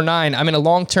RCP_9. I'm in a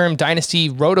long-term dynasty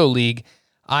roto league.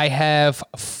 I have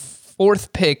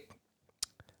 4th pick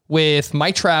with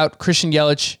Mike Trout, Christian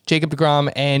Yelich, Jacob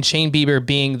deGrom, and Shane Bieber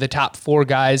being the top 4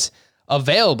 guys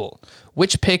available.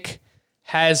 Which pick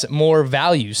has more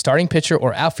value, starting pitcher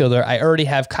or outfielder? I already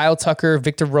have Kyle Tucker,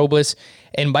 Victor Robles,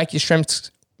 and Mike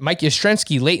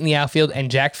Yastrzemski late in the outfield,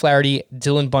 and Jack Flaherty,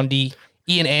 Dylan Bundy,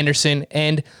 Ian Anderson,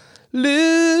 and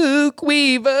Luke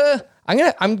Weaver.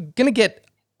 I'm gonna get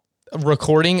a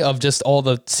recording of just all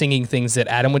the singing things that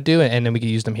Adam would do, and then we can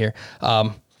use them here.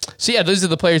 So yeah, those are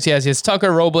the players he has. He has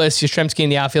Tucker, Robles, Yastrzemski in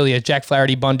the outfield. He has Jack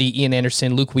Flaherty, Bundy, Ian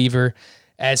Anderson, Luke Weaver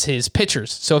as his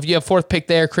pitchers. So if you have fourth pick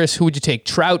there, Chris, who would you take?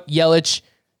 Trout, Yelich,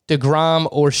 DeGrom,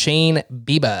 or Shane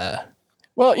Bieber?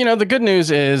 Well, the good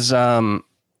news is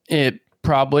it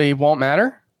probably won't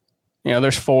matter.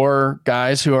 There's 4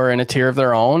 guys who are in a tier of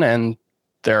their own, and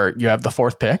you have the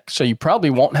fourth pick, so you probably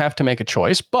won't have to make a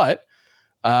choice. But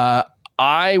I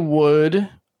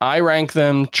rank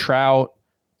them Trout,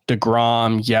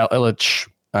 DeGrom, Yelich,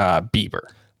 Bieber.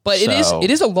 But it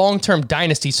is a long-term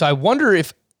dynasty, so I wonder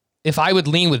if I would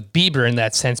lean with Bieber in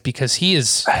that sense, because he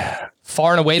is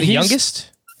far and away the youngest.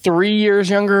 3 years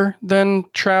younger than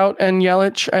Trout and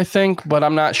Yelich, I think, but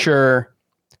I'm not sure.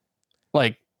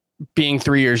 Like, being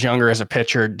 3 years younger as a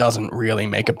pitcher doesn't really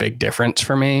make a big difference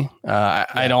for me.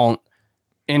 I don't,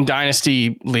 in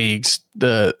dynasty leagues,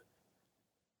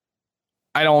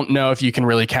 I don't know if you can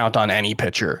really count on any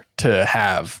pitcher to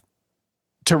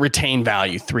retain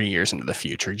value 3 years into the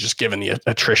future, just given the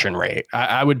attrition rate.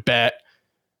 I would bet,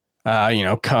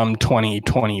 come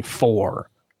 2024,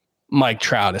 Mike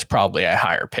Trout is probably a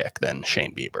higher pick than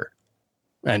Shane Bieber,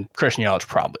 and Christian Yelich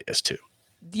probably is too.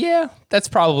 Yeah, that's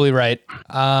probably right.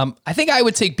 I think I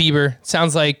would take Bieber.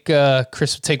 Sounds like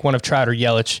Chris would take one of Trout or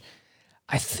Yelich.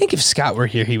 I think if Scott were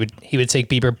here, he would take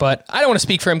Bieber, but I don't want to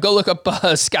speak for him. Go look up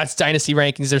Scott's dynasty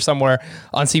rankings. They're somewhere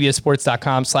on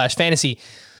cbssports.com/fantasy.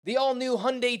 The all-new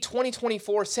Hyundai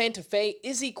 2024 Santa Fe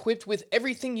is equipped with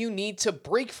everything you need to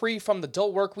break free from the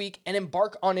dull work week and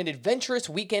embark on an adventurous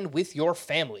weekend with your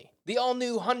family. The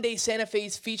all-new Hyundai Santa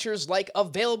Fe's features like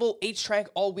available H-Track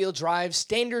all-wheel drive,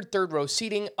 standard third-row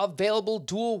seating, available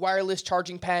dual wireless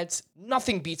charging pads.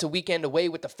 Nothing beats a weekend away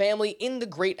with the family in the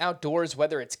great outdoors,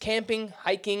 whether it's camping,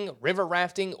 hiking, river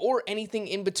rafting, or anything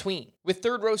in between. With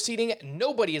third-row seating,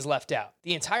 nobody is left out.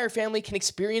 The entire family can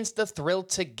experience the thrill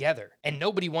together, and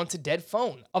nobody wants a dead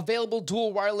phone. Available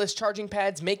dual wireless charging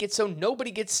pads make it so nobody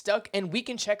gets stuck, and we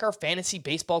can check our fantasy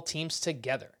baseball teams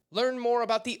together. Learn more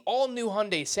about the all-new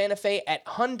Hyundai Santa Fe at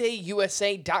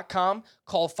HyundaiUSA.com.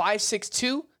 Call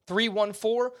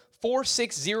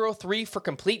 562-314-4603 for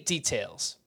complete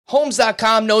details.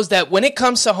 Homes.com knows that when it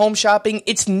comes to home shopping,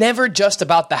 it's never just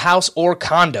about the house or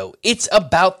condo. It's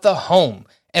about the home.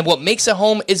 And what makes a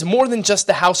home is more than just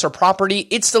the house or property,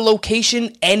 it's the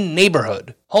location and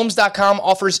neighborhood. Homes.com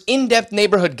offers in-depth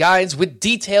neighborhood guides with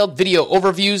detailed video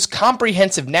overviews,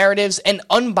 comprehensive narratives, and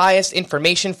unbiased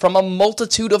information from a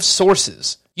multitude of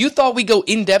sources. You thought we'd go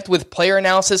in-depth with player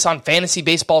analysis on fantasy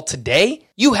baseball today?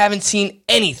 You haven't seen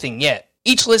anything yet.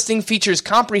 Each listing features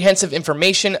comprehensive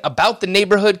information about the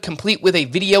neighborhood, complete with a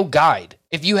video guide.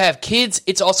 If you have kids,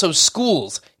 it's also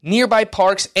schools, nearby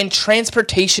parks, and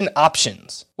transportation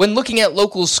options. When looking at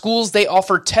local schools, they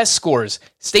offer test scores,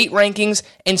 state rankings,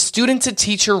 and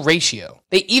student-to-teacher ratio.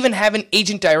 They even have an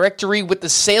agent directory with the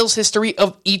sales history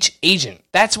of each agent.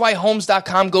 That's why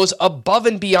Homes.com goes above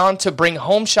and beyond to bring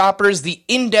home shoppers the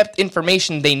in-depth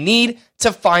information they need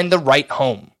to find the right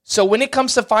home. So when it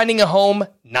comes to finding a home,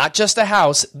 not just a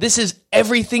house, this is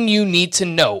everything you need to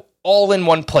know, all in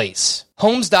one place.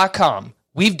 Homes.com.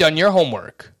 We've done your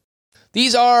homework.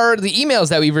 These are the emails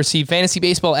that we've received,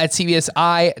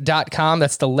 fantasybaseball@cbsi.com.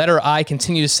 That's the letter I.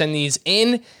 Continue to send these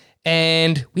in,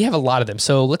 and we have a lot of them.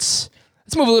 So let's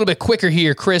move a little bit quicker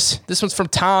here, Chris. This one's from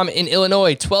Tom in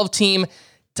Illinois, 12-team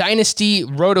Dynasty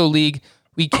Roto League.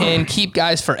 We can keep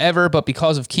guys forever, but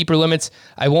because of keeper limits,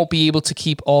 I won't be able to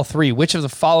keep all 3. Which of the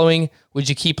following would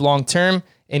you keep long-term,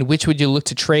 and which would you look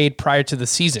to trade prior to the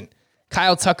season?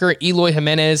 Kyle Tucker, Eloy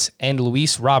Jimenez, and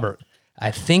Luis Robert. I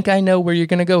think I know where you're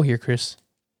going to go here, Chris.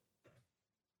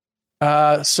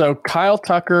 So Kyle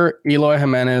Tucker, Eloy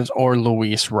Jimenez, or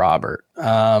Luis Robert.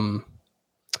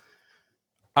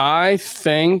 I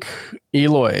think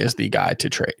Eloy is the guy to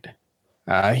trade.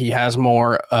 He has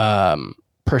more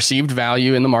perceived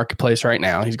value in the marketplace right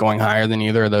now. He's going higher than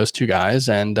either of those two guys.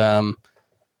 And, I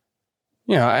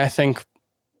think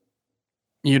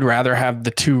you'd rather have the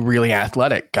two really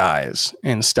athletic guys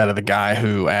instead of the guy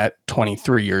who at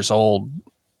 23 years old,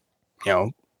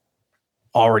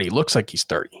 already looks like he's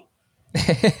 30.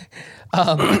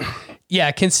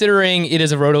 Yeah, considering it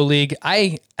is a roto league,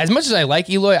 as much as I like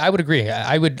Eloy, I would agree.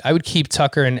 I would keep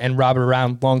Tucker and Robert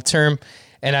around long term,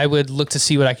 and I would look to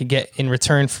see what I could get in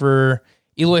return for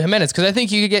Eloy Jimenez, because I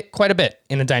think you could get quite a bit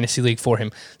in a dynasty league for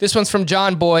him. This one's from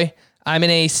John Boy. I'm in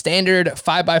a standard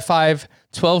 5x5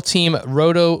 12-team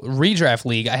Roto redraft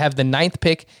league. I have the 9th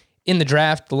pick in the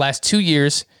draft. The last 2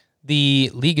 years,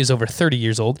 the league is over 30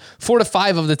 years old. 4 to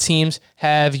 5 of the teams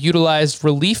have utilized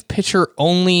relief pitcher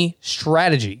only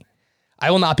strategy. I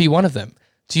will not be one of them.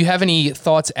 Do you have any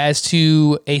thoughts as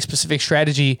to a specific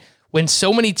strategy when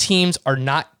so many teams are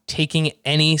not taking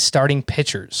any starting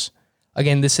pitchers?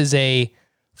 Again, this is a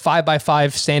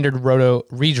 5x5 standard Roto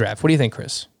redraft. What do you think,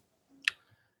 Chris?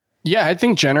 Yeah, I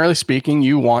think generally speaking,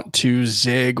 you want to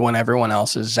zig when everyone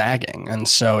else is zagging. And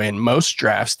so in most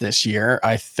drafts this year,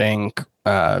 I think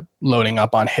loading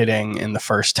up on hitting in the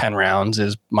first 10 rounds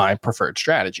is my preferred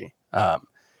strategy.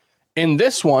 In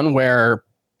this one, where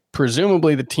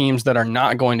presumably the teams that are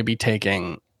not going to be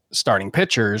taking starting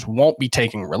pitchers won't be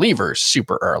taking relievers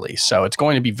super early. So it's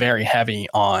going to be very heavy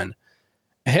on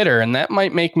a hitter. And that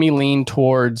might make me lean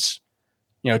towards,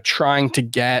 trying to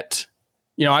get,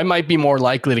 I might be more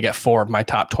likely to get 4 of my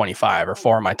top 25 or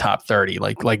 4 of my top 30,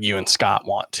 like you and Scott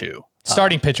want to.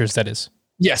 Starting pitchers, that is.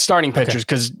 Yeah, starting pitchers,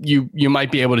 because you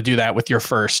might be able to do that with your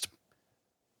first,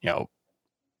 8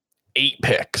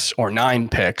 picks or 9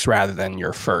 picks rather than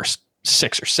your first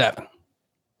 6 or 7.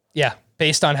 Yeah,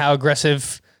 based on how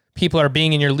aggressive people are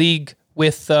being in your league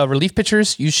with relief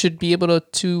pitchers, you should be able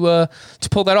to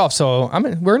pull that off. So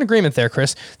we're in agreement there,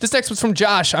 Chris. This next one's from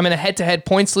Josh. I'm in a head-to-head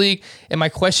points league, and my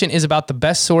question is about the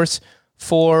best source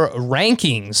for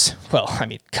rankings. Well,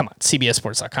 come on,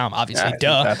 CBSSports.com, obviously,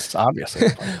 duh. That's obviously.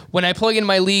 When I plug in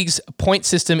my league's point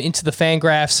system into the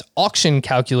Fangraphs auction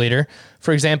calculator,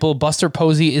 for example, Buster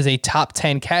Posey is a top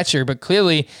 10 catcher, but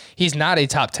clearly he's not a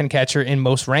top 10 catcher in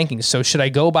most rankings. So should I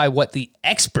go by what the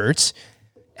experts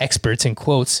in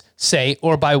quotes say,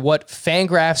 or by what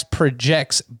Fangraphs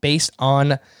projects based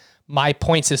on my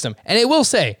point system? And it will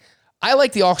say, I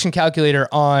like the auction calculator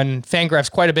on Fangraphs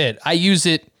quite a bit. I use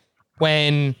it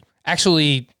when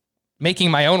actually making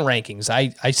my own rankings.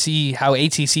 I see how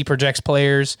ATC projects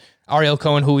players, Ariel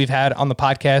Cohen, who we've had on the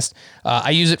podcast. I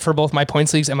use it for both my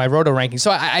points leagues and my Roto rankings.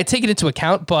 So I take it into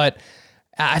account, but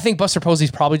I think Buster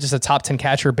Posey's probably just a top 10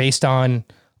 catcher based on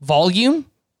volume.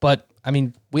 But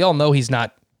we all know he's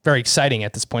not very exciting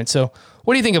at this point. So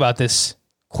what do you think about this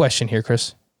question here,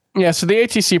 Chris? Yeah, so the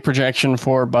ATC projection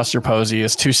for Buster Posey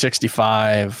is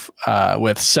 265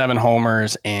 with 7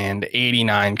 homers and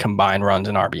 89 combined runs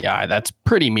and RBI. That's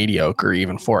pretty mediocre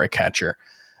even for a catcher.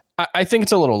 I think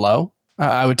it's a little low.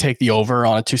 I would take the over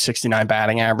on a 269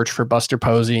 batting average for Buster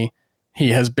Posey.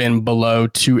 He has been below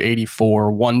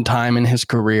 284 one time in his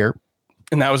career,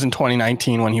 and that was in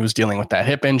 2019 when he was dealing with that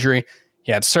hip injury.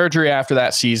 He had surgery after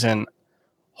that season.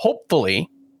 Hopefully,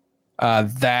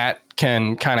 that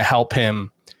can kind of help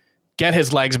him get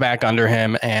his legs back under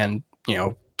him and,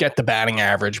 get the batting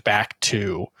average back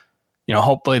to,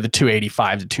 hopefully the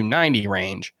 285 to 290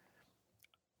 range.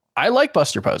 I like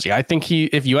Buster Posey. I think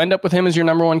if you end up with him as your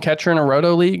number 1 catcher in a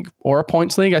Roto league or a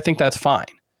points league, I think that's fine.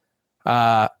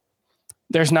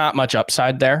 There's not much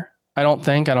upside there. I don't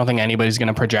think anybody's going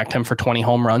to project him for 20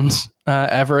 home runs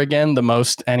ever again. The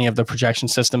most any of the projection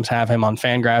systems have him on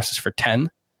Fangraphs is for 10.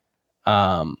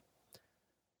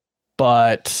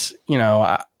 But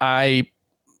I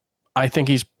think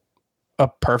he's a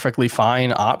perfectly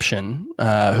fine option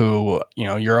who,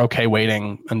 you're okay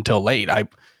waiting until late.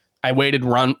 I waited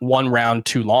one round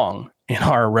too long in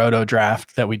our Roto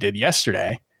draft that we did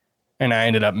yesterday, and I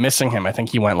ended up missing him. I think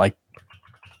he went like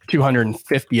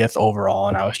 250th overall,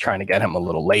 and I was trying to get him a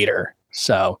little later.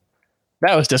 So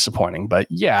that was disappointing. But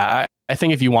yeah, I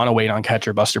think if you want to wait on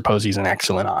catcher, Buster Posey is an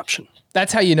excellent option.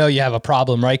 That's how you know you have a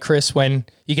problem, right, Chris? When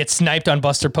you get sniped on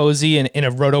Buster Posey in a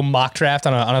Roto mock draft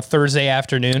on a Thursday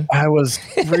afternoon. I was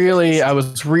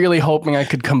really hoping I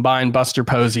could combine Buster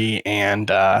Posey and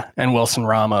Wilson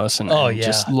Ramos and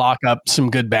just lock up some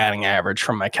good batting average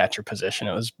from my catcher position.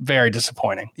 It was very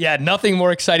disappointing. Yeah, nothing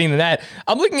more exciting than that.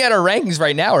 I'm looking at our rankings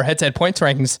right now, our head-to-head points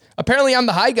rankings. Apparently, I'm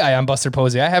the high guy on Buster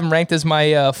Posey. I have him ranked as my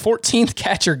 14th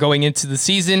catcher going into the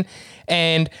season.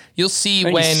 And you'll see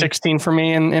when 16 for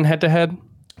me in head-to-head.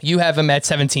 You have him at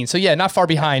 17. So yeah, not far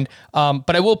behind.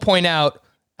 But I will point out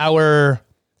our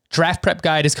draft prep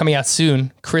guide is coming out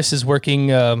soon. Chris is working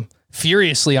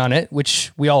furiously on it,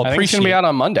 which we all appreciate. I think it's going to be out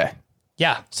on Monday.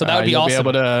 Yeah, so that would be awesome.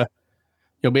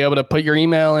 You'll be able to put your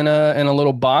email in a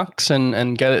little box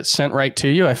and get it sent right to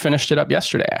you. I finished it up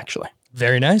yesterday, actually.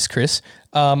 Very nice, Chris.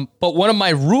 But one of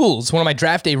my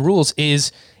draft day rules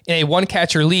is in a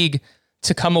 1-catcher league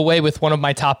to come away with one of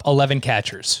my top 11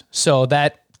 catchers. So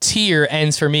that tier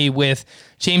ends for me with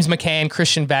James McCann,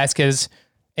 Christian Vasquez,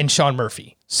 and Sean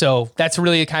Murphy. So that's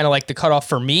really kind of like the cutoff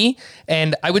for me.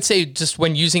 And I would say just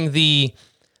when using the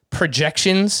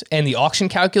projections and the auction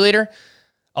calculator,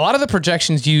 a lot of the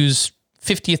projections use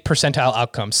 50th percentile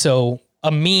outcomes. So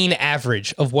a mean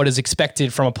average of what is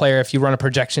expected from a player. If you run a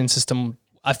projection system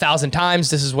 1,000 times,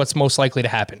 this is what's most likely to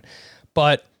happen.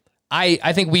 But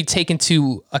I think we take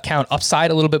into account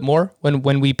upside a little bit more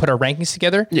when we put our rankings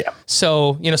together. Yeah.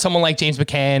 So, someone like James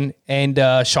McCann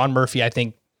and Sean Murphy, I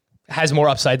think, has more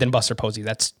upside than Buster Posey.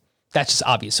 That's just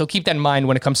obvious. So keep that in mind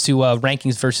when it comes to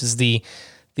rankings versus the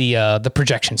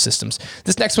projection systems.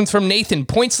 This next one's from Nathan.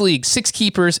 Points league, 6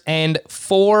 keepers and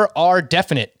 4 are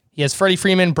definite. He has Freddie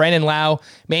Freeman, Brandon Lau,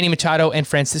 Manny Machado, and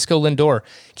Francisco Lindor.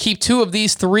 Keep 2 of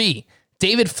these 3.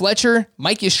 David Fletcher,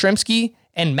 Mike Yastrzemski,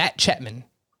 and Matt Chapman.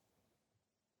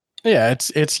 Yeah,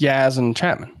 it's Yaz and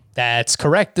Chapman. That's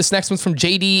correct. This next one's from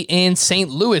JD in St.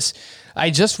 Louis.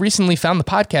 I just recently found the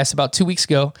podcast about 2 weeks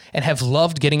ago and have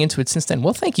loved getting into it since then.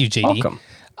 Well, thank you, JD. Welcome.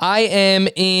 I am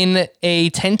in a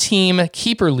 10-team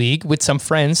keeper league with some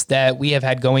friends that we have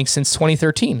had going since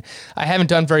 2013. I haven't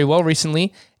done very well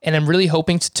recently, and I'm really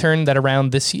hoping to turn that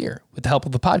around this year with the help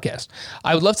of the podcast.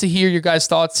 I would love to hear your guys'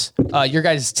 thoughts, your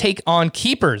guys' take on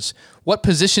keepers. What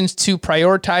positions to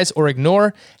prioritize or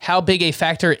ignore, how big a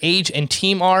factor age and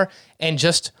team are, and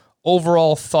just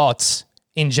overall thoughts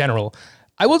in general.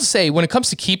 I will say, when it comes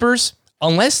to keepers,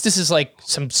 unless this is like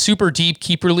some super deep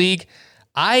keeper league,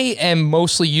 I am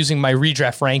mostly using my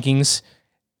redraft rankings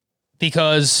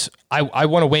because I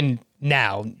want to win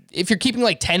now. If you're keeping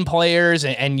like 10 players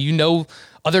and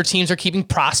other teams are keeping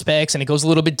prospects and it goes a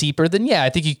little bit deeper, then yeah, I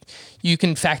think you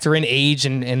can factor in age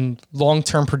and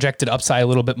long-term projected upside a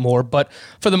little bit more. But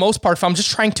for the most part, if I'm just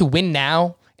trying to win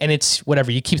now and it's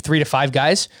whatever, you keep 3 to 5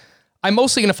 guys, I'm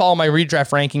mostly going to follow my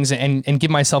redraft rankings and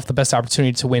give myself the best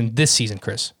opportunity to win this season,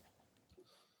 Chris.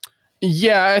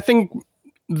 Yeah, I think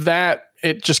that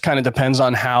it just kind of depends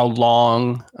on how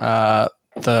long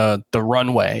the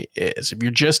runway is. If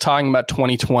you're just talking about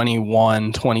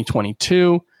 2021,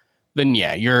 2022, then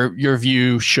yeah, your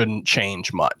view shouldn't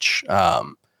change much.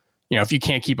 If you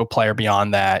can't keep a player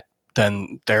beyond that,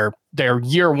 then their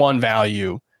year one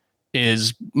value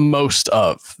is most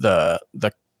of the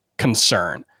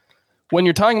concern. When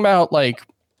you're talking about if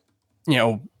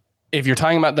you're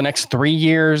talking about the next 3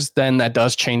 years, then that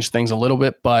does change things a little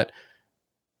bit. But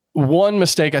one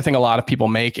mistake I think a lot of people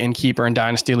make in keeper and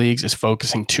dynasty leagues is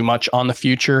focusing too much on the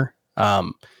future.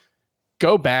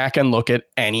 Go back and look at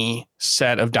any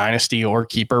set of dynasty or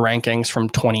keeper rankings from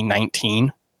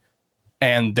 2019,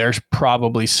 and there's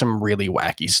probably some really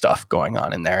wacky stuff going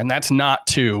on in there. And that's not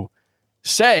to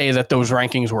say that those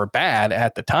rankings were bad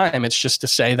at the time. It's just to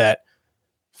say that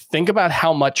think about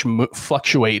how much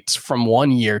fluctuates from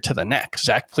one year to the next.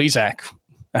 Zach Plesac,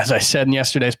 as I said in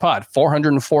yesterday's pod,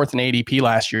 404th in ADP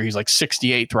last year. He's like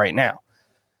 68th right now.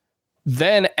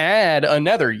 Then add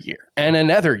another year and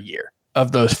another year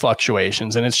of those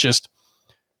fluctuations. And it's just,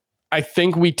 I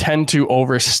think we tend to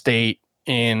overstate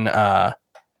in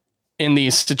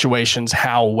these situations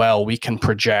how well we can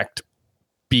project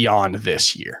beyond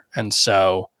this year. And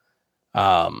so,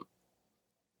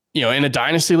 in a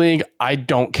dynasty league, I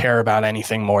don't care about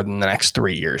anything more than the next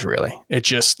 3 years, really. It's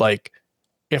just like,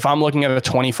 if I'm looking at a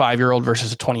 25-year-old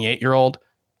versus a 28-year-old,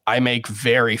 I make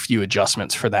very few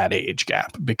adjustments for that age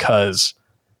gap because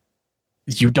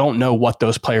you don't know what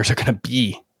those players are going to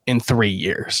be in 3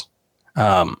 years.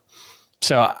 I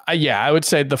would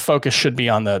say the focus should be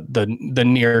on the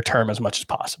near term as much as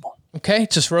possible. Okay,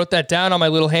 just wrote that down on my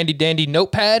little handy dandy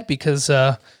notepad because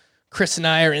Chris and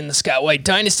I are in the Scott White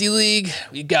Dynasty League.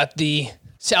 We got the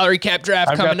salary cap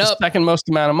draft coming up. Second most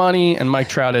amount of money, and Mike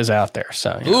Trout is out there.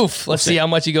 So let's see how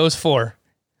much he goes for.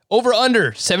 Over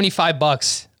under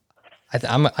 $75.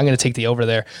 I'm going to take the over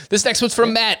there. This next one's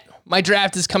from Matt. My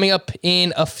draft is coming up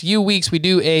in a few weeks. We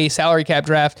do a salary cap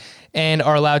draft and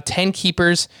are allowed 10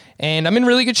 keepers, and I'm in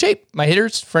really good shape. My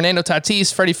hitters, Fernando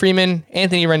Tatis, Freddie Freeman,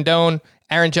 Anthony Rendon,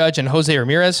 Aaron Judge, and Jose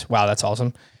Ramirez. Wow, that's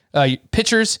awesome.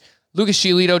 Pitchers, Lucas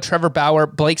Giolito, Trevor Bauer,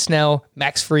 Blake Snell,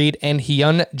 Max Fried, and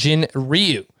Hyun-Jin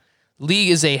Ryu. League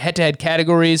is a head-to-head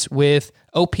categories with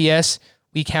OPS.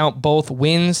 We count both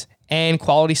wins and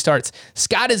quality starts.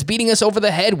 Scott is beating us over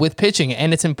the head with pitching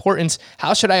and its importance.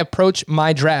 How should I approach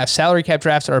my draft? Salary cap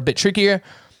drafts are a bit trickier.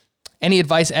 Any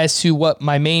advice as to what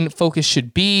my main focus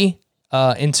should be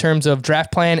in terms of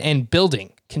draft plan and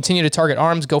building? Continue to target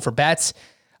arms, go for bats.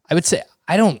 I would say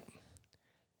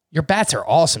your bats are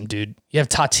awesome, dude. You have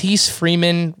Tatis,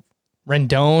 Freeman,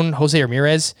 Rendon, Jose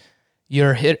Ramirez.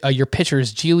 Your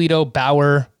pitchers, Giolito,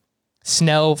 Bauer,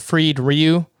 Snell, Fried,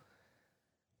 Ryu.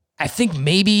 I think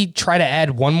maybe try to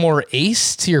add one more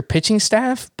ace to your pitching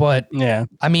staff, but yeah,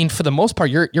 I mean, for the most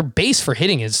part, your base for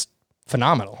hitting is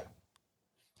phenomenal.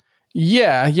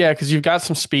 Yeah, because you've got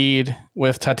some speed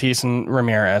with Tatis and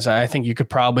Ramirez. I think you could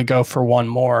probably go for one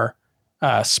more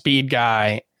speed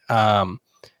guy. I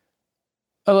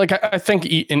think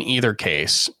in either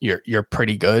case, you're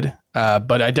pretty good.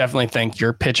 But I definitely think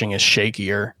your pitching is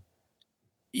shakier,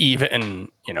 even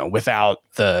without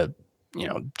the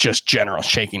just general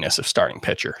shakiness of starting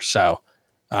pitcher. So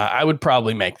I would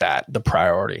probably make that the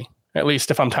priority, at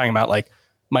least if I'm talking about like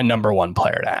my number one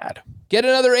player to add. Get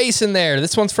another ace in there.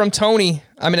 This one's from Tony.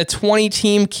 I'm in a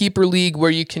 20-team keeper league where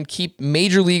you can keep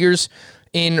major leaguers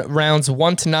in rounds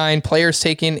 1 to 9. Players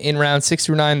taken in rounds 6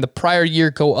 through 9 the prior year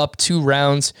go up 2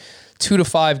 rounds. 2 to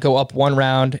 5 go up 1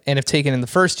 round. And if taken in the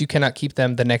first, you cannot keep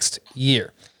them the next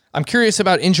year. I'm curious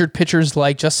about injured pitchers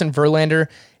like Justin Verlander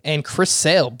and Chris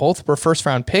Sale. Both were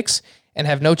first-round picks and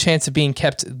have no chance of being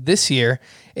kept this year.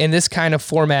 In this kind of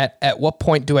format, at what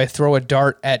point do I throw a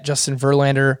dart at Justin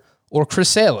Verlander or Chris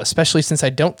Sale, especially since I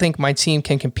don't think my team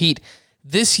can compete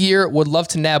this year? Would love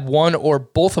to nab one or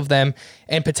both of them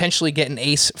and potentially get an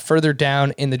ace further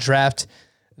down in the draft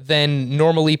than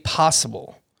normally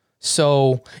possible.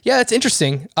 So, yeah, that's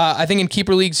interesting. I think in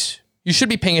keeper leagues, you should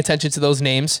be paying attention to those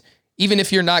names. Even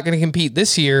if you're not going to compete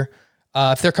this year,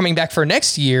 if they're coming back for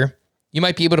next year, you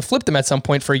might be able to flip them at some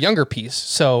point for a younger piece.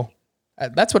 So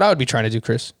that's what I would be trying to do,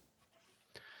 Chris.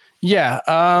 Yeah.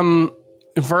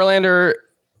 Verlander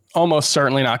almost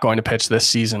certainly not going to pitch this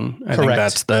season. I think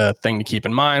that's the thing to keep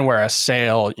in mind. Whereas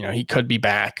Sale, he could be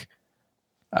back.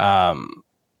 I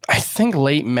think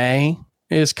late May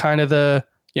is kind of the,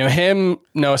 him,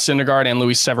 Noah Syndergaard, and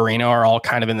Luis Severino are all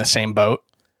kind of in the same boat.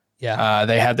 Yeah.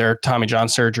 They had their Tommy John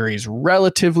surgeries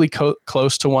relatively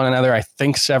close to one another. I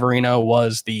think Severino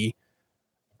was the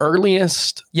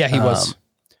earliest. Yeah, he was.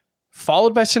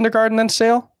 Followed by Syndergaard and then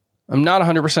Sale. I'm not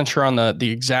 100% sure on the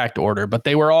exact order, but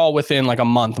they were all within like a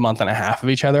month and a half of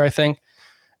each other, I think.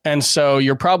 And so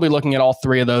you're probably looking at all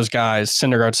three of those guys,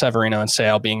 Syndergaard, Severino, and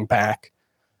Sale, being back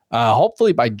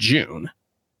hopefully by June.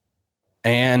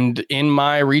 And in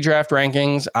my redraft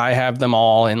rankings, I have them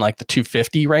all in like the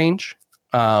 250 range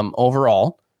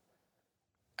overall.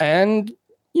 And,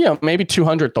 maybe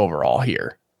 200th overall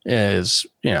here is,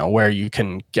 where you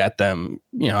can get them.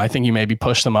 I think you maybe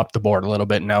push them up the board a little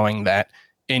bit, knowing that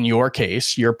in your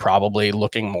case, you're probably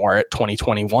looking more at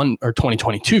 2021 or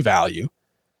 2022 value,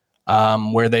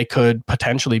 where they could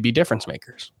potentially be difference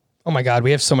makers. Oh my God,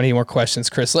 we have so many more questions,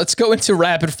 Chris. Let's go into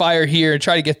rapid fire here and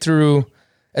try to get through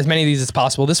as many of these as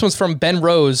possible. This one's from Ben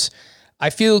Rose. I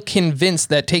feel convinced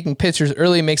that taking pitchers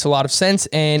early makes a lot of sense,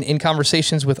 and in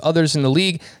conversations with others in the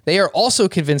league, they are also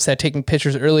convinced that taking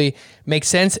pitchers early makes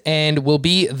sense and will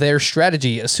be their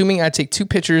strategy. Assuming I take 2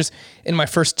 pitchers in my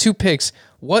first 2 picks,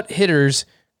 what hitters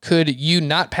could you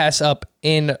not pass up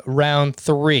in round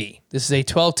 3? This is a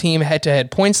 12-team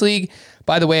head-to-head points league.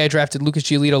 By the way, I drafted Lucas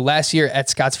Giolito last year at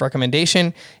Scott's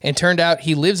recommendation, and turned out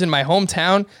he lives in my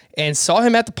hometown and saw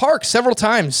him at the park several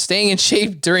times, staying in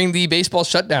shape during the baseball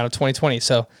shutdown of 2020.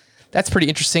 So that's pretty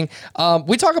interesting.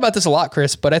 We talk about this a lot,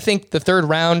 Chris, but I think the third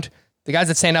round, the guys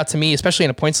that stand out to me, especially in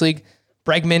a points league,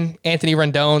 Bregman, Anthony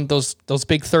Rendon, those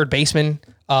big third basemen.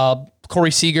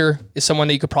 Corey Seager is someone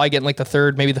that you could probably get in like the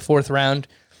third, maybe the fourth round.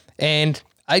 And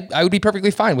I would be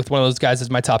perfectly fine with one of those guys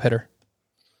as my top hitter.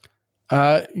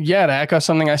 To echo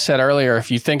something I said earlier, if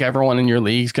you think everyone in your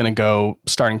league is going to go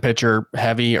starting pitcher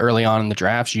heavy early on in the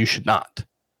drafts, you should not.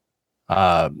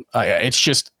 It's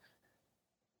just,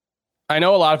 I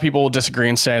know a lot of people will disagree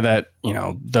and say that,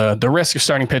 the risk of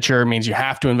starting pitcher means you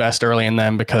have to invest early in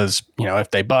them because,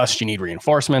 if they bust, you need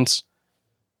reinforcements.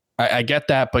 I get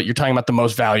that, but you're talking about the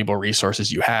most valuable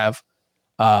resources you have.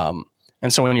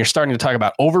 And so when you're starting to talk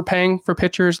about overpaying for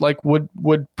pitchers, like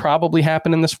would probably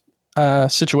happen in this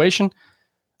situation,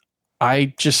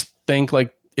 I just think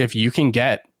like if you can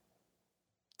get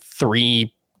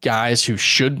 3 guys who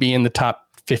should be in the top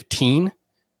 15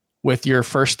 with your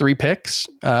first 3 picks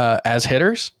as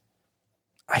hitters,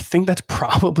 I think that's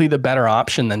probably the better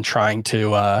option than trying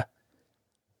to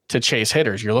chase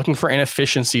hitters. You're looking for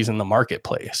inefficiencies in the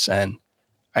marketplace, and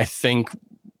I think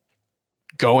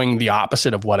going the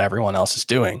opposite of what everyone else is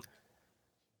doing.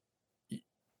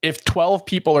 If 12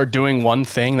 people are doing one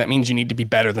thing, that means you need to be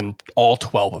better than all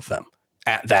 12 of them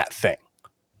at that thing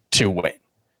to win.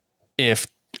 If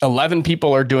 11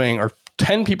 people are doing, or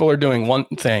 10 people are doing one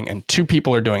thing and 2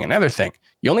 people are doing another thing,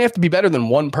 you only have to be better than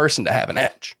one person to have an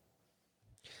edge.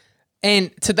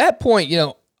 And to that point,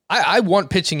 I want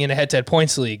pitching in a head-to-head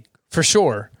points league for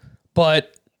sure,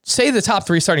 but say the top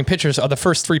 3 starting pitchers are the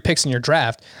first 3 picks in your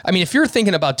draft. I mean, if you're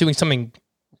thinking about doing something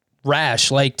rash,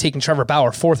 like taking Trevor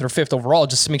Bauer 4th or 5th overall,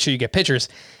 just to make sure you get pitchers,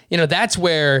 that's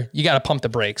where you got to pump the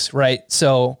brakes, right?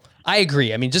 So I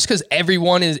agree. I mean, just because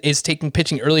everyone is taking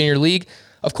pitching early in your league,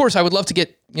 of course, I would love to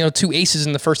get 2 aces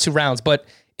in the first 2 rounds, but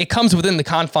it comes within the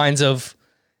confines of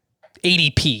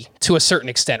ADP to a certain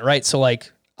extent, right? So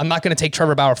like, I'm not going to take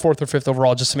Trevor Bauer 4th or 5th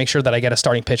overall just to make sure that I get a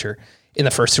starting pitcher in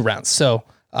the first 2 rounds. So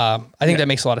I think that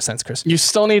makes a lot of sense, Chris. You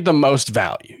still need the most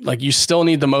value. Like, you still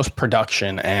need the most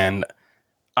production, and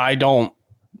I don't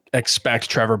expect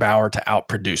Trevor Bauer to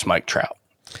outproduce Mike Trout.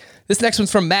 This next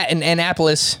one's from Matt in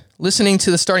Annapolis. Listening to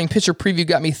the starting pitcher preview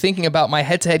got me thinking about my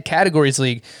head-to-head categories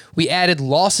league. We added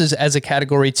losses as a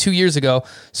category 2 years ago,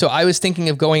 so I was thinking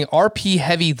of going RP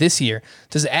heavy this year.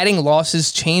 Does adding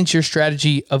losses change your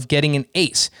strategy of getting an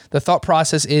ace? The thought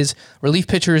process is relief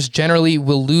pitchers generally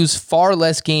will lose far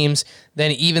less games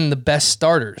than even the best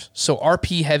starters. So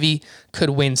RP heavy could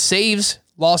win saves,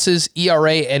 losses,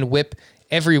 ERA, and whip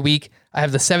every week. I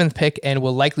have the 7th pick and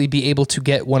will likely be able to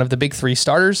get one of the big 3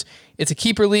 starters. It's a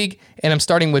keeper league, and I'm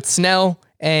starting with Snell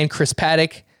and Chris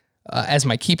Paddock as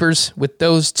my keepers. With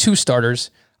those 2 starters,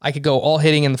 I could go all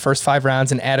hitting in the first 5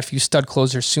 rounds and add a few stud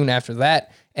closers soon after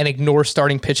that and ignore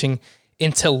starting pitching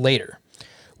until later.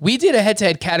 We did a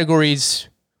head-to-head categories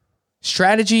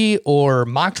strategy or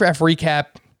mock draft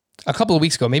recap a couple of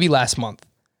weeks ago, maybe last month.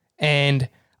 And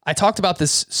I talked about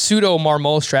this pseudo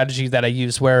Marmol strategy that I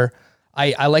use where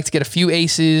I like to get a few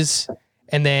aces,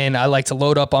 and then I like to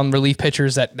load up on relief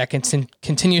pitchers that can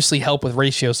continuously help with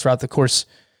ratios throughout the course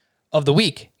of the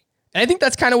week. And I think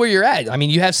that's kind of where you're at. I mean,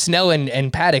 you have Snell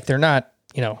and Paddock. They're not,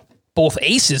 both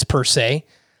aces per se,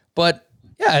 but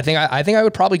yeah, I think I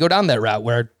would probably go down that route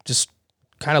where just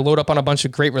kind of load up on a bunch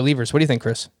of great relievers. What do you think,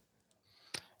 Chris?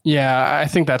 Yeah, I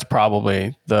think that's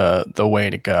probably the way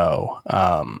to go.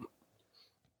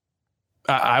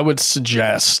 I would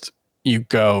suggest you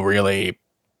go really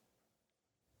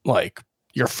like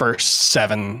your first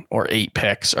 7 or 8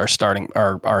 picks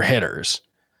are hitters.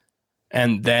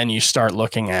 And then you start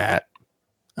looking at,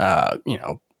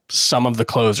 some of the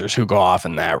closers who go off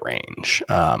in that range.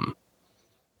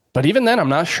 But even then, I'm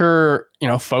not sure,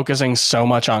 focusing so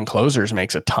much on closers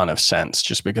makes a ton of sense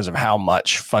just because of how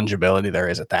much fungibility there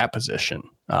is at that position.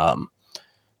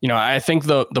 I think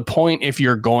the point, if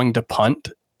you're going to punt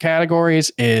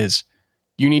categories, is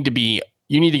you need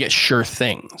to get sure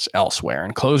things elsewhere,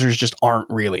 and closers just aren't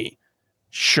really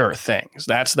sure things.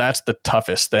 That's the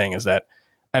toughest thing, is that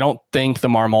I don't think the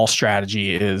Marmol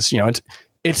strategy is,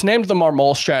 it's named the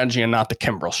Marmol strategy and not the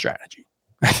Kimbrel strategy,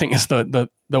 I think is the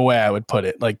way I would put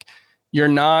it. Like, you're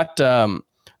not, the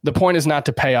point is not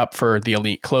to pay up for the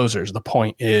elite closers. The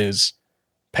point is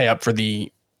pay up for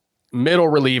the middle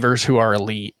relievers who are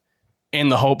elite, in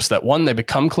the hopes that 1, they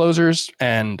become closers,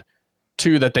 and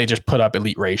 2, that they just put up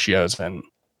elite ratios and,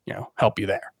 help you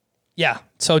there. Yeah.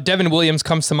 So Devin Williams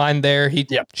comes to mind there. He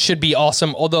should be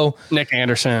awesome. Although Nick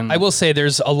Anderson, I will say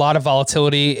there's a lot of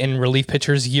volatility in relief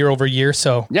pitchers year over year.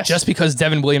 So just because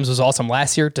Devin Williams was awesome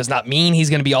last year does not mean he's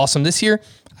going to be awesome this year.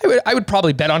 I would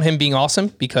probably bet on him being awesome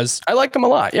because I like him a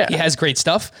lot. Yeah. He has great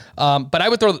stuff. But I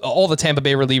would throw all the Tampa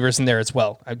Bay relievers in there as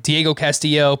well. Diego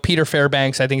Castillo, Peter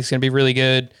Fairbanks, I think is going to be really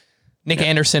good. Nick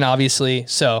Anderson, obviously.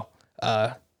 So,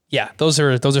 those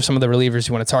are some of the relievers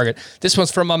you want to target. This one's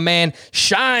from my man,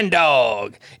 Shine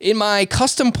Dog. In my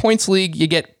custom points league, you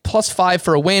get +5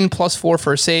 for a win, +4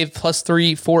 for a save,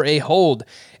 +3 for a hold.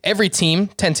 Every team,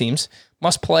 10 teams,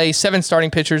 must play 7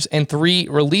 starting pitchers and 3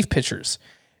 relief pitchers.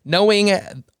 Knowing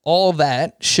all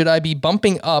that, should I be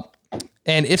bumping up?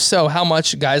 And if so, how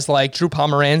much? Guys like Drew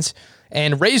Pomeranz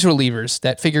and Rays relievers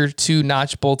that figure to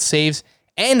notch both saves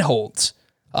and holds.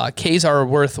 Ks are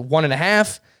worth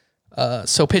 1.5.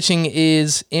 So pitching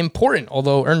is important,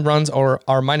 although earned runs are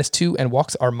 -2 and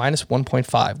walks are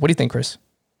 -1.5. What do you think, Chris?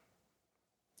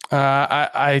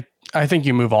 I think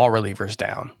you move all relievers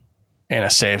down in a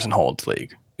saves and holds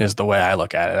league is the way I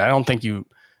look at it. I don't think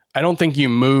you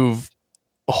move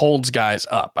holds guys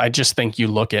up. I just think you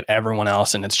look at everyone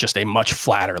else and it's just a much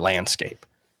flatter landscape.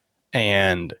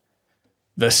 And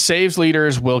the saves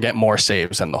leaders will get more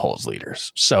saves than the holds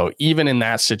leaders. So even in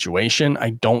that situation,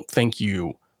 I don't think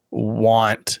you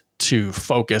want to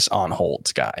focus on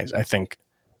holds guys. I think,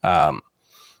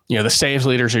 the saves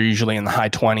leaders are usually in the high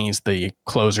 20s. The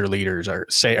closer leaders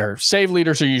save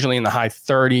leaders are usually in the high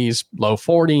 30s, low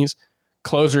 40s.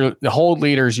 The hold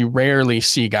leaders, you rarely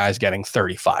see guys getting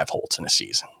 35 holds in a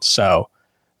season. So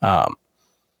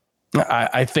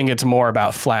I think it's more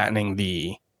about flattening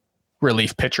the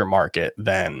relief pitcher market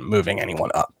than moving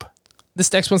anyone up.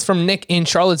 This next one's from Nick in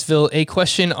Charlottesville. A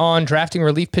question on drafting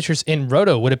relief pitchers in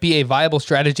Roto. Would it be a viable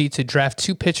strategy to draft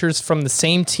 2 pitchers from the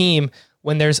same team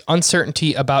when there's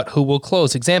uncertainty about who will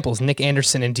close. Examples, Nick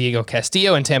Anderson and Diego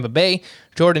Castillo in Tampa Bay,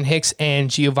 Jordan Hicks and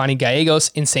Giovanni Gallegos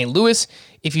in St. Louis.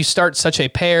 If you start such a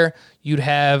pair, you'd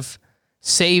have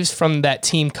saves from that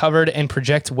team covered and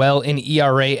project well in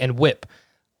ERA and WHIP.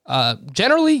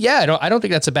 Generally, yeah, I don't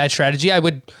think that's a bad strategy. I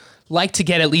would like to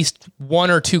get at least one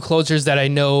or two closers that I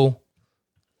know,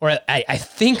 or I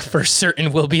think for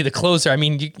certain will be the closer. I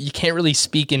mean, you can't really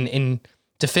speak in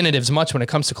definitives much when it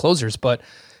comes to closers, but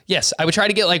yes, I would try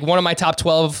to get like one of my top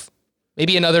 12,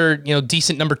 maybe another,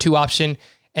 decent number 2 option,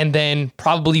 and then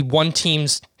probably one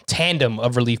team's tandem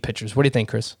of relief pitchers. What do you think,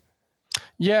 Chris?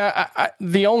 Yeah,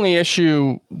 the only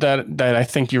issue that I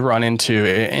think you run into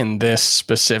in this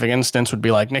specific instance would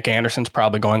be like Nick Anderson's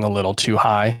probably going a little too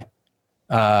high.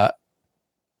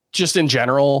 Just in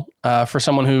general, for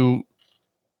someone who,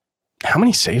 how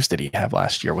many saves did he have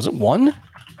last year? Was it 1?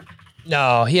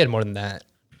 No, he had more than that.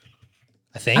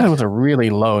 I think it was a really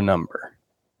low number.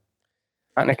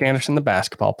 Not Nick Anderson, the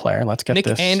basketball player. Let's get Nick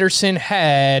this. Anderson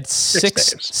had 6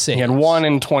 saves. He had 1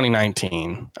 in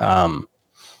 2019.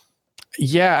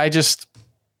 Yeah,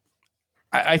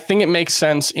 I think it makes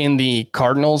sense in the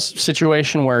Cardinals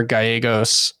situation where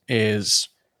Gallegos is,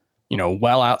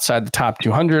 well outside the top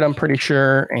 200, I'm pretty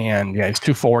sure. And yeah, he's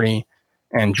 240.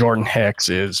 And Jordan Hicks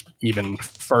is even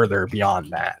further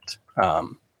beyond that.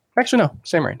 Actually, no,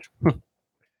 same range.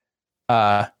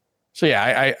 So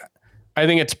yeah, I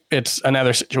think it's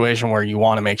another situation where you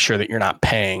want to make sure that you're not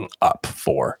paying up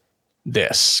for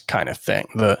this kind of thing.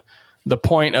 The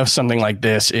point of something like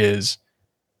this is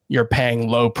you're paying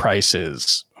low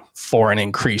prices for an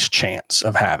increased chance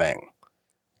of having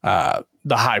the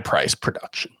high price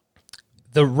production.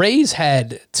 The Rays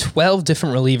had 12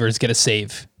 different relievers get a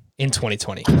save in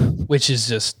 2020, which is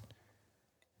just,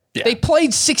 They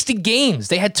played 60 games.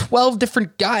 They had 12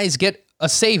 different guys get a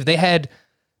save. They had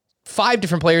 5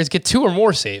 different players get 2 or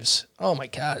more saves. Oh my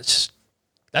gosh.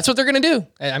 That's what they're going to do.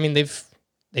 I mean,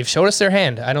 they've showed us their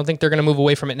hand. I don't think they're going to move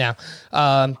away from it now.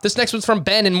 This next one's from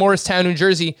Ben in Morristown, New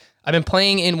Jersey. I've been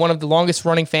playing in one of the longest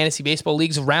running fantasy baseball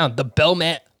leagues around. The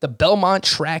Belmont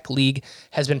Track League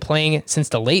has been playing since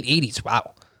the late 80s.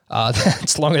 Wow.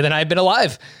 That's longer than I've been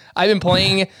alive. I've been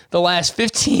playing the last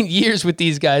 15 years with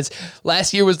these guys.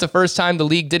 Last year was the first time the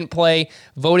league didn't play,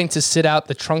 voting to sit out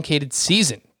the truncated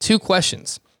season. 2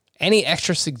 questions. Any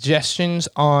extra suggestions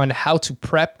on how to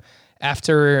prep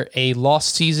after a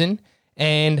lost season?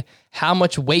 And how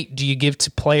much weight do you give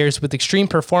to players with extreme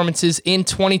performances in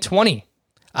 2020?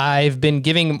 I've been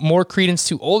giving more credence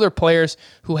to older players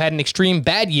who had an extreme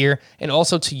bad year and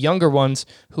also to younger ones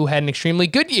who had an extremely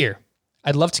good year.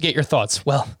 I'd love to get your thoughts.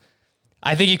 Well,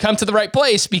 I think you come to the right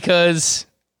place because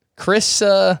Chris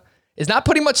is not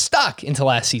putting much stock into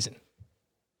last season.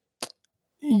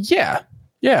 Yeah.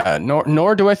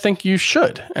 Nor do I think you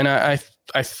should. And I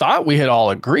thought we had all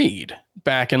agreed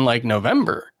back in like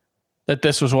November that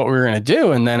this was what we were going to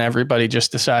do. And then everybody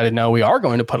just decided, no, we are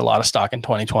going to put a lot of stock in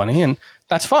 2020. And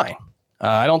that's fine.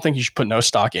 I don't think you should put no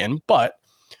stock in, but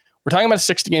we're talking about a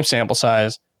 60 game sample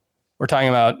size. We're talking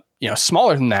about,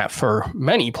 smaller than that for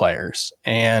many players.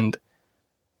 And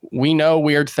we know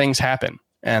weird things happen.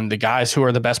 And the guys who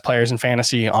are the best players in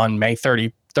fantasy on May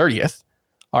 30th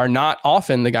are not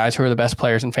often the guys who are the best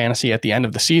players in fantasy at the end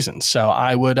of the season. So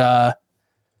I would,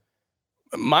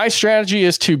 my strategy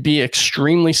is to be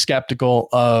extremely skeptical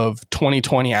of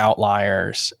 2020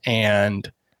 outliers.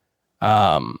 And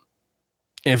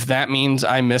if that means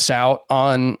I miss out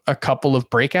on a couple of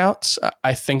breakouts,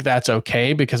 I think that's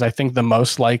okay, because I think the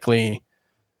most likely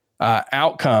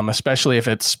outcome, especially if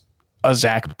it's a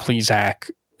Zach Plesac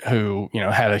who,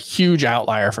 had a huge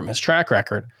outlier from his track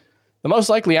record, the most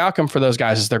likely outcome for those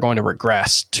guys is they're going to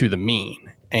regress to the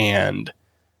mean. And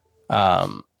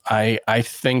I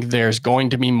think there's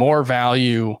going to be more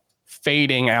value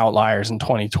fading outliers in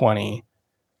 2020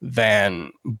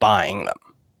 than buying them.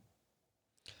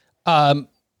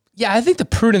 Yeah, I think the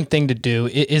prudent thing to do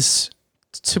is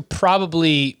to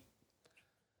probably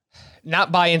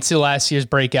not buy into last year's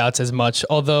breakouts as much,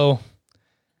 although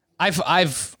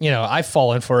I've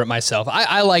fallen for it myself.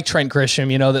 I like Trent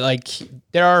Grisham, that like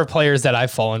there are players that I've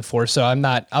fallen for, so I'm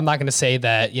not going to say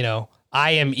that,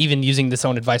 I am even using this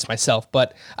own advice myself,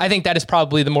 but I think that is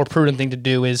probably the more prudent thing to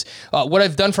do is what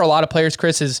I've done for a lot of players,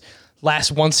 Chris, is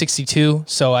last 162.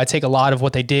 So I take a lot of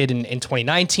what they did in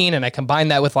 2019 and I combine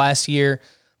that with last year.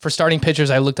 For starting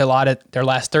pitchers, I looked a lot at their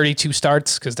last 32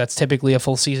 starts because that's typically a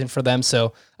full season for them.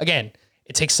 So again,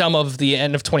 it takes some of the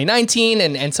end of 2019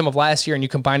 and some of last year and you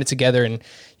combine it together and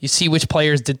you see which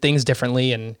players did things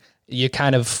differently and you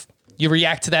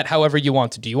react to that however you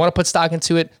want to. Do you want to put stock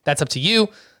into it? That's up to you.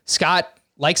 Scott,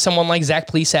 like someone like Zach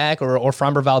Plesac or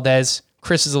Framber Valdez,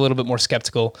 Chris is a little bit more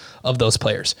skeptical of those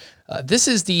players. This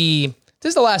is the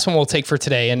last one we'll take for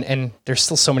today, and there's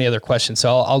still so many other questions,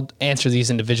 so I'll answer these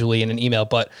individually in an email.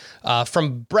 But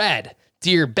from Brad,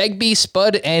 dear Begbie,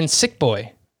 Spud, and Sick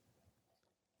Boy.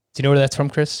 Do you know where that's from,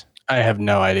 Chris? I have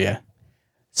no idea.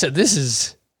 So this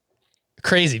is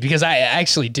crazy because I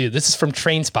actually do. This is from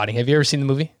Train Spotting. Have you ever seen the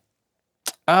movie?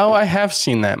 Oh, I have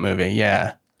seen that movie.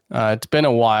 Yeah. It's been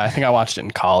a while. I think I watched it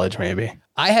in college, maybe.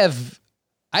 I've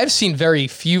seen very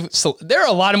few. So there are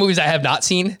a lot of movies I have not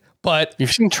seen, but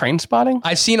you've seen Train Spotting?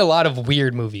 I've seen a lot of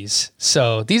weird movies.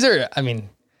 So those are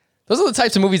the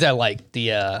types of movies I like. They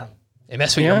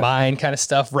mess with your mind kind of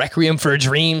stuff. Requiem for a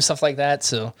Dream, stuff like that.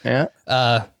 So yeah.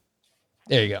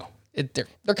 There you go.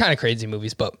 They're kind of crazy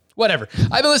movies, but whatever.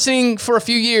 I've been listening for a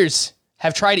few years,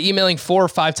 have tried emailing 4 or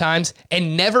 5 times,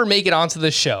 and never make it onto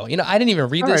the show. I didn't even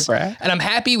read this, right, and I'm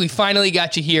happy we finally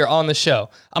got you here on the show.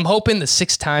 I'm hoping the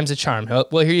 6 times a charm.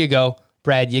 Well, here you go,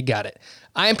 Brad, you got it.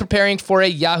 I am preparing for a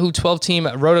Yahoo 12-team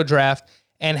roto draft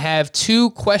and have 2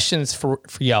 questions for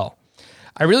y'all.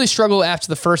 I really struggle after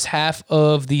the first half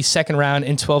of the second round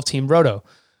in 12-team roto.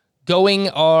 Going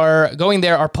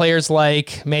there are players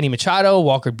like Manny Machado,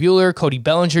 Walker Buehler, Cody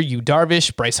Bellinger, Yu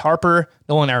Darvish, Bryce Harper,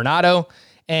 Nolan Arenado,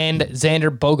 and Xander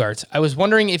Bogaerts. I was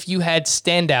wondering if you had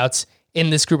standouts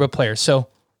in this group of players. So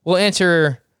we'll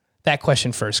answer that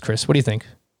question first, Chris. What do you think?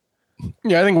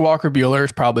 Yeah, I think Walker Buehler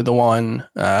is probably the one.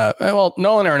 Nolan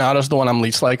Arenado is the one I'm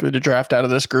least likely to draft out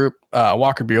of this group.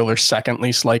 Walker Buehler's second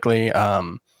least likely.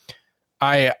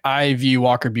 I view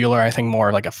Walker Buehler, I think,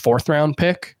 more like a 4th round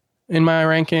pick in my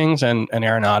rankings, and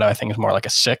Arenado, I think, is more like a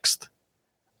 6th.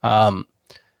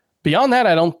 Beyond that,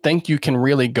 I don't think you can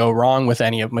really go wrong with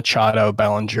any of Machado,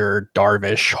 Bellinger,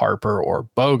 Darvish, Harper, or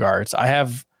Bogaerts. I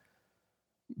have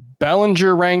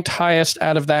Bellinger ranked highest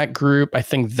out of that group. I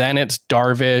think then it's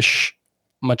Darvish,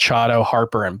 Machado,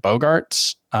 Harper, and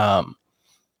Bogaerts.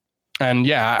 And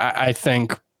yeah, I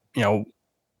think,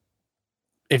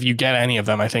 if you get any of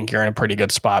them, I think you're in a pretty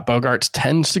good spot. Bogaerts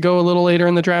tends to go a little later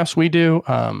in the drafts we do.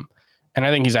 And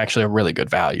I think he's actually a really good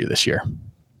value this year.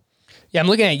 Yeah, I'm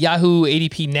looking at Yahoo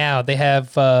ADP now. They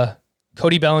have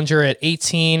Cody Bellinger at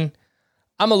 18.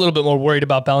 I'm a little bit more worried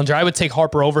about Bellinger. I would take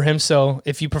Harper over him. So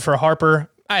if you prefer Harper,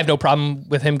 I have no problem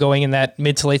with him going in that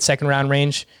mid to late second round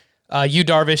range. Yu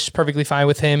Darvish, perfectly fine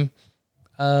with him.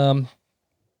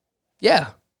 Yeah.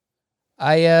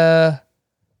 I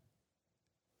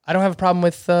don't have a problem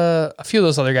with a few of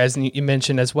those other guys you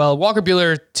mentioned as well. Walker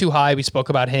Buehler, too high. We spoke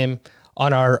about him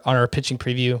on our pitching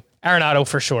preview. Arenado,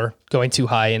 for sure, going too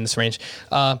high in this range.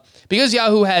 Because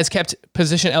Yahoo has kept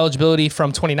position eligibility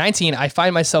from 2019, I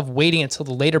find myself waiting until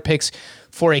the later picks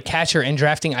for a catcher and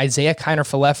drafting Isaiah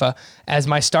Kiner-Falefa as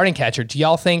my starting catcher. Do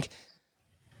y'all think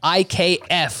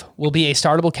IKF will be a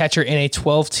startable catcher in a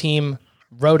 12-team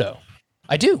roto?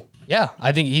 I do. Yeah,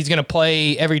 I think he's going to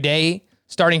play every day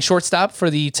starting shortstop for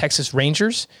the Texas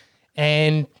Rangers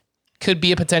and could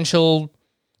be a potential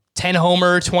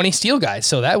 10-homer, 20-steal guy.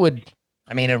 So that would...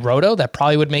 in roto, that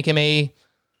probably would make him a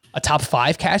top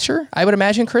 5 catcher, I would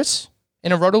imagine, Chris,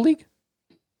 in a roto league.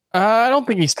 I don't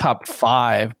think he's top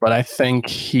 5, but I think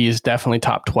he's definitely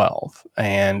top 12.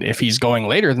 And if he's going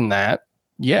later than that,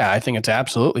 yeah, I think it's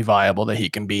absolutely viable that he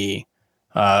can be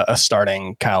a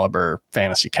starting caliber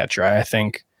fantasy catcher. I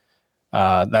think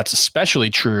that's especially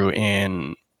true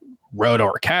in roto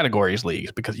or categories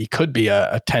leagues because he could be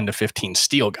a 10 to 15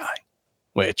 steal guy,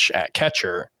 which at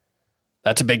catcher,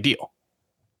 that's a big deal.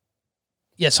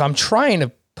 Yeah, so I'm trying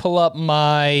to pull up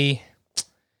my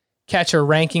catcher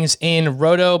rankings in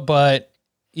roto, but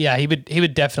yeah, he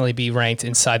would definitely be ranked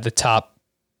inside the top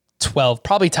 12,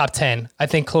 probably top 10. I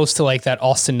think close to like that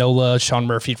Austin Nola, Sean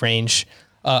Murphy range,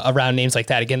 around names like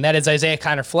that. Again, that is Isaiah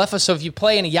Kiner-Falefa. So if you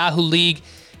play in a Yahoo league,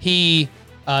 he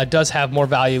does have more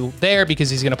value there because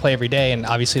he's going to play every day, and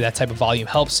obviously that type of volume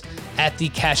helps at the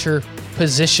catcher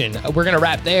position. We're going to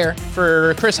wrap there.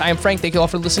 For Chris, I am Frank. Thank you all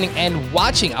for listening and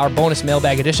watching our bonus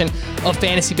mailbag edition of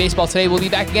Fantasy Baseball Today. We'll be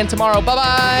back again tomorrow.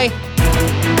 Bye-bye.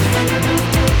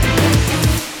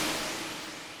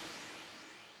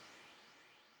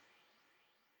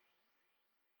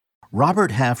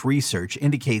 Robert Half research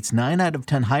indicates 9 out of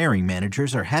 10 hiring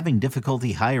managers are having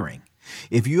difficulty hiring.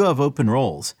 If you have open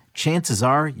roles, chances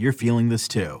are you're feeling this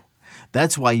too.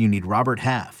 That's why you need Robert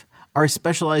Half. Our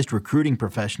specialized recruiting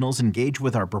professionals engage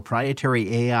with our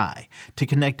proprietary AI to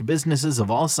connect businesses of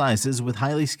all sizes with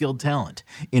highly skilled talent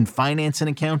in finance and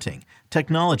accounting,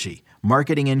 technology,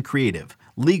 marketing and creative,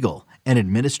 legal, and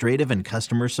administrative and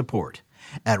customer support.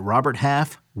 At Robert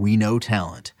Half, we know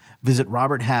talent. Visit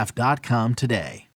roberthalf.com today.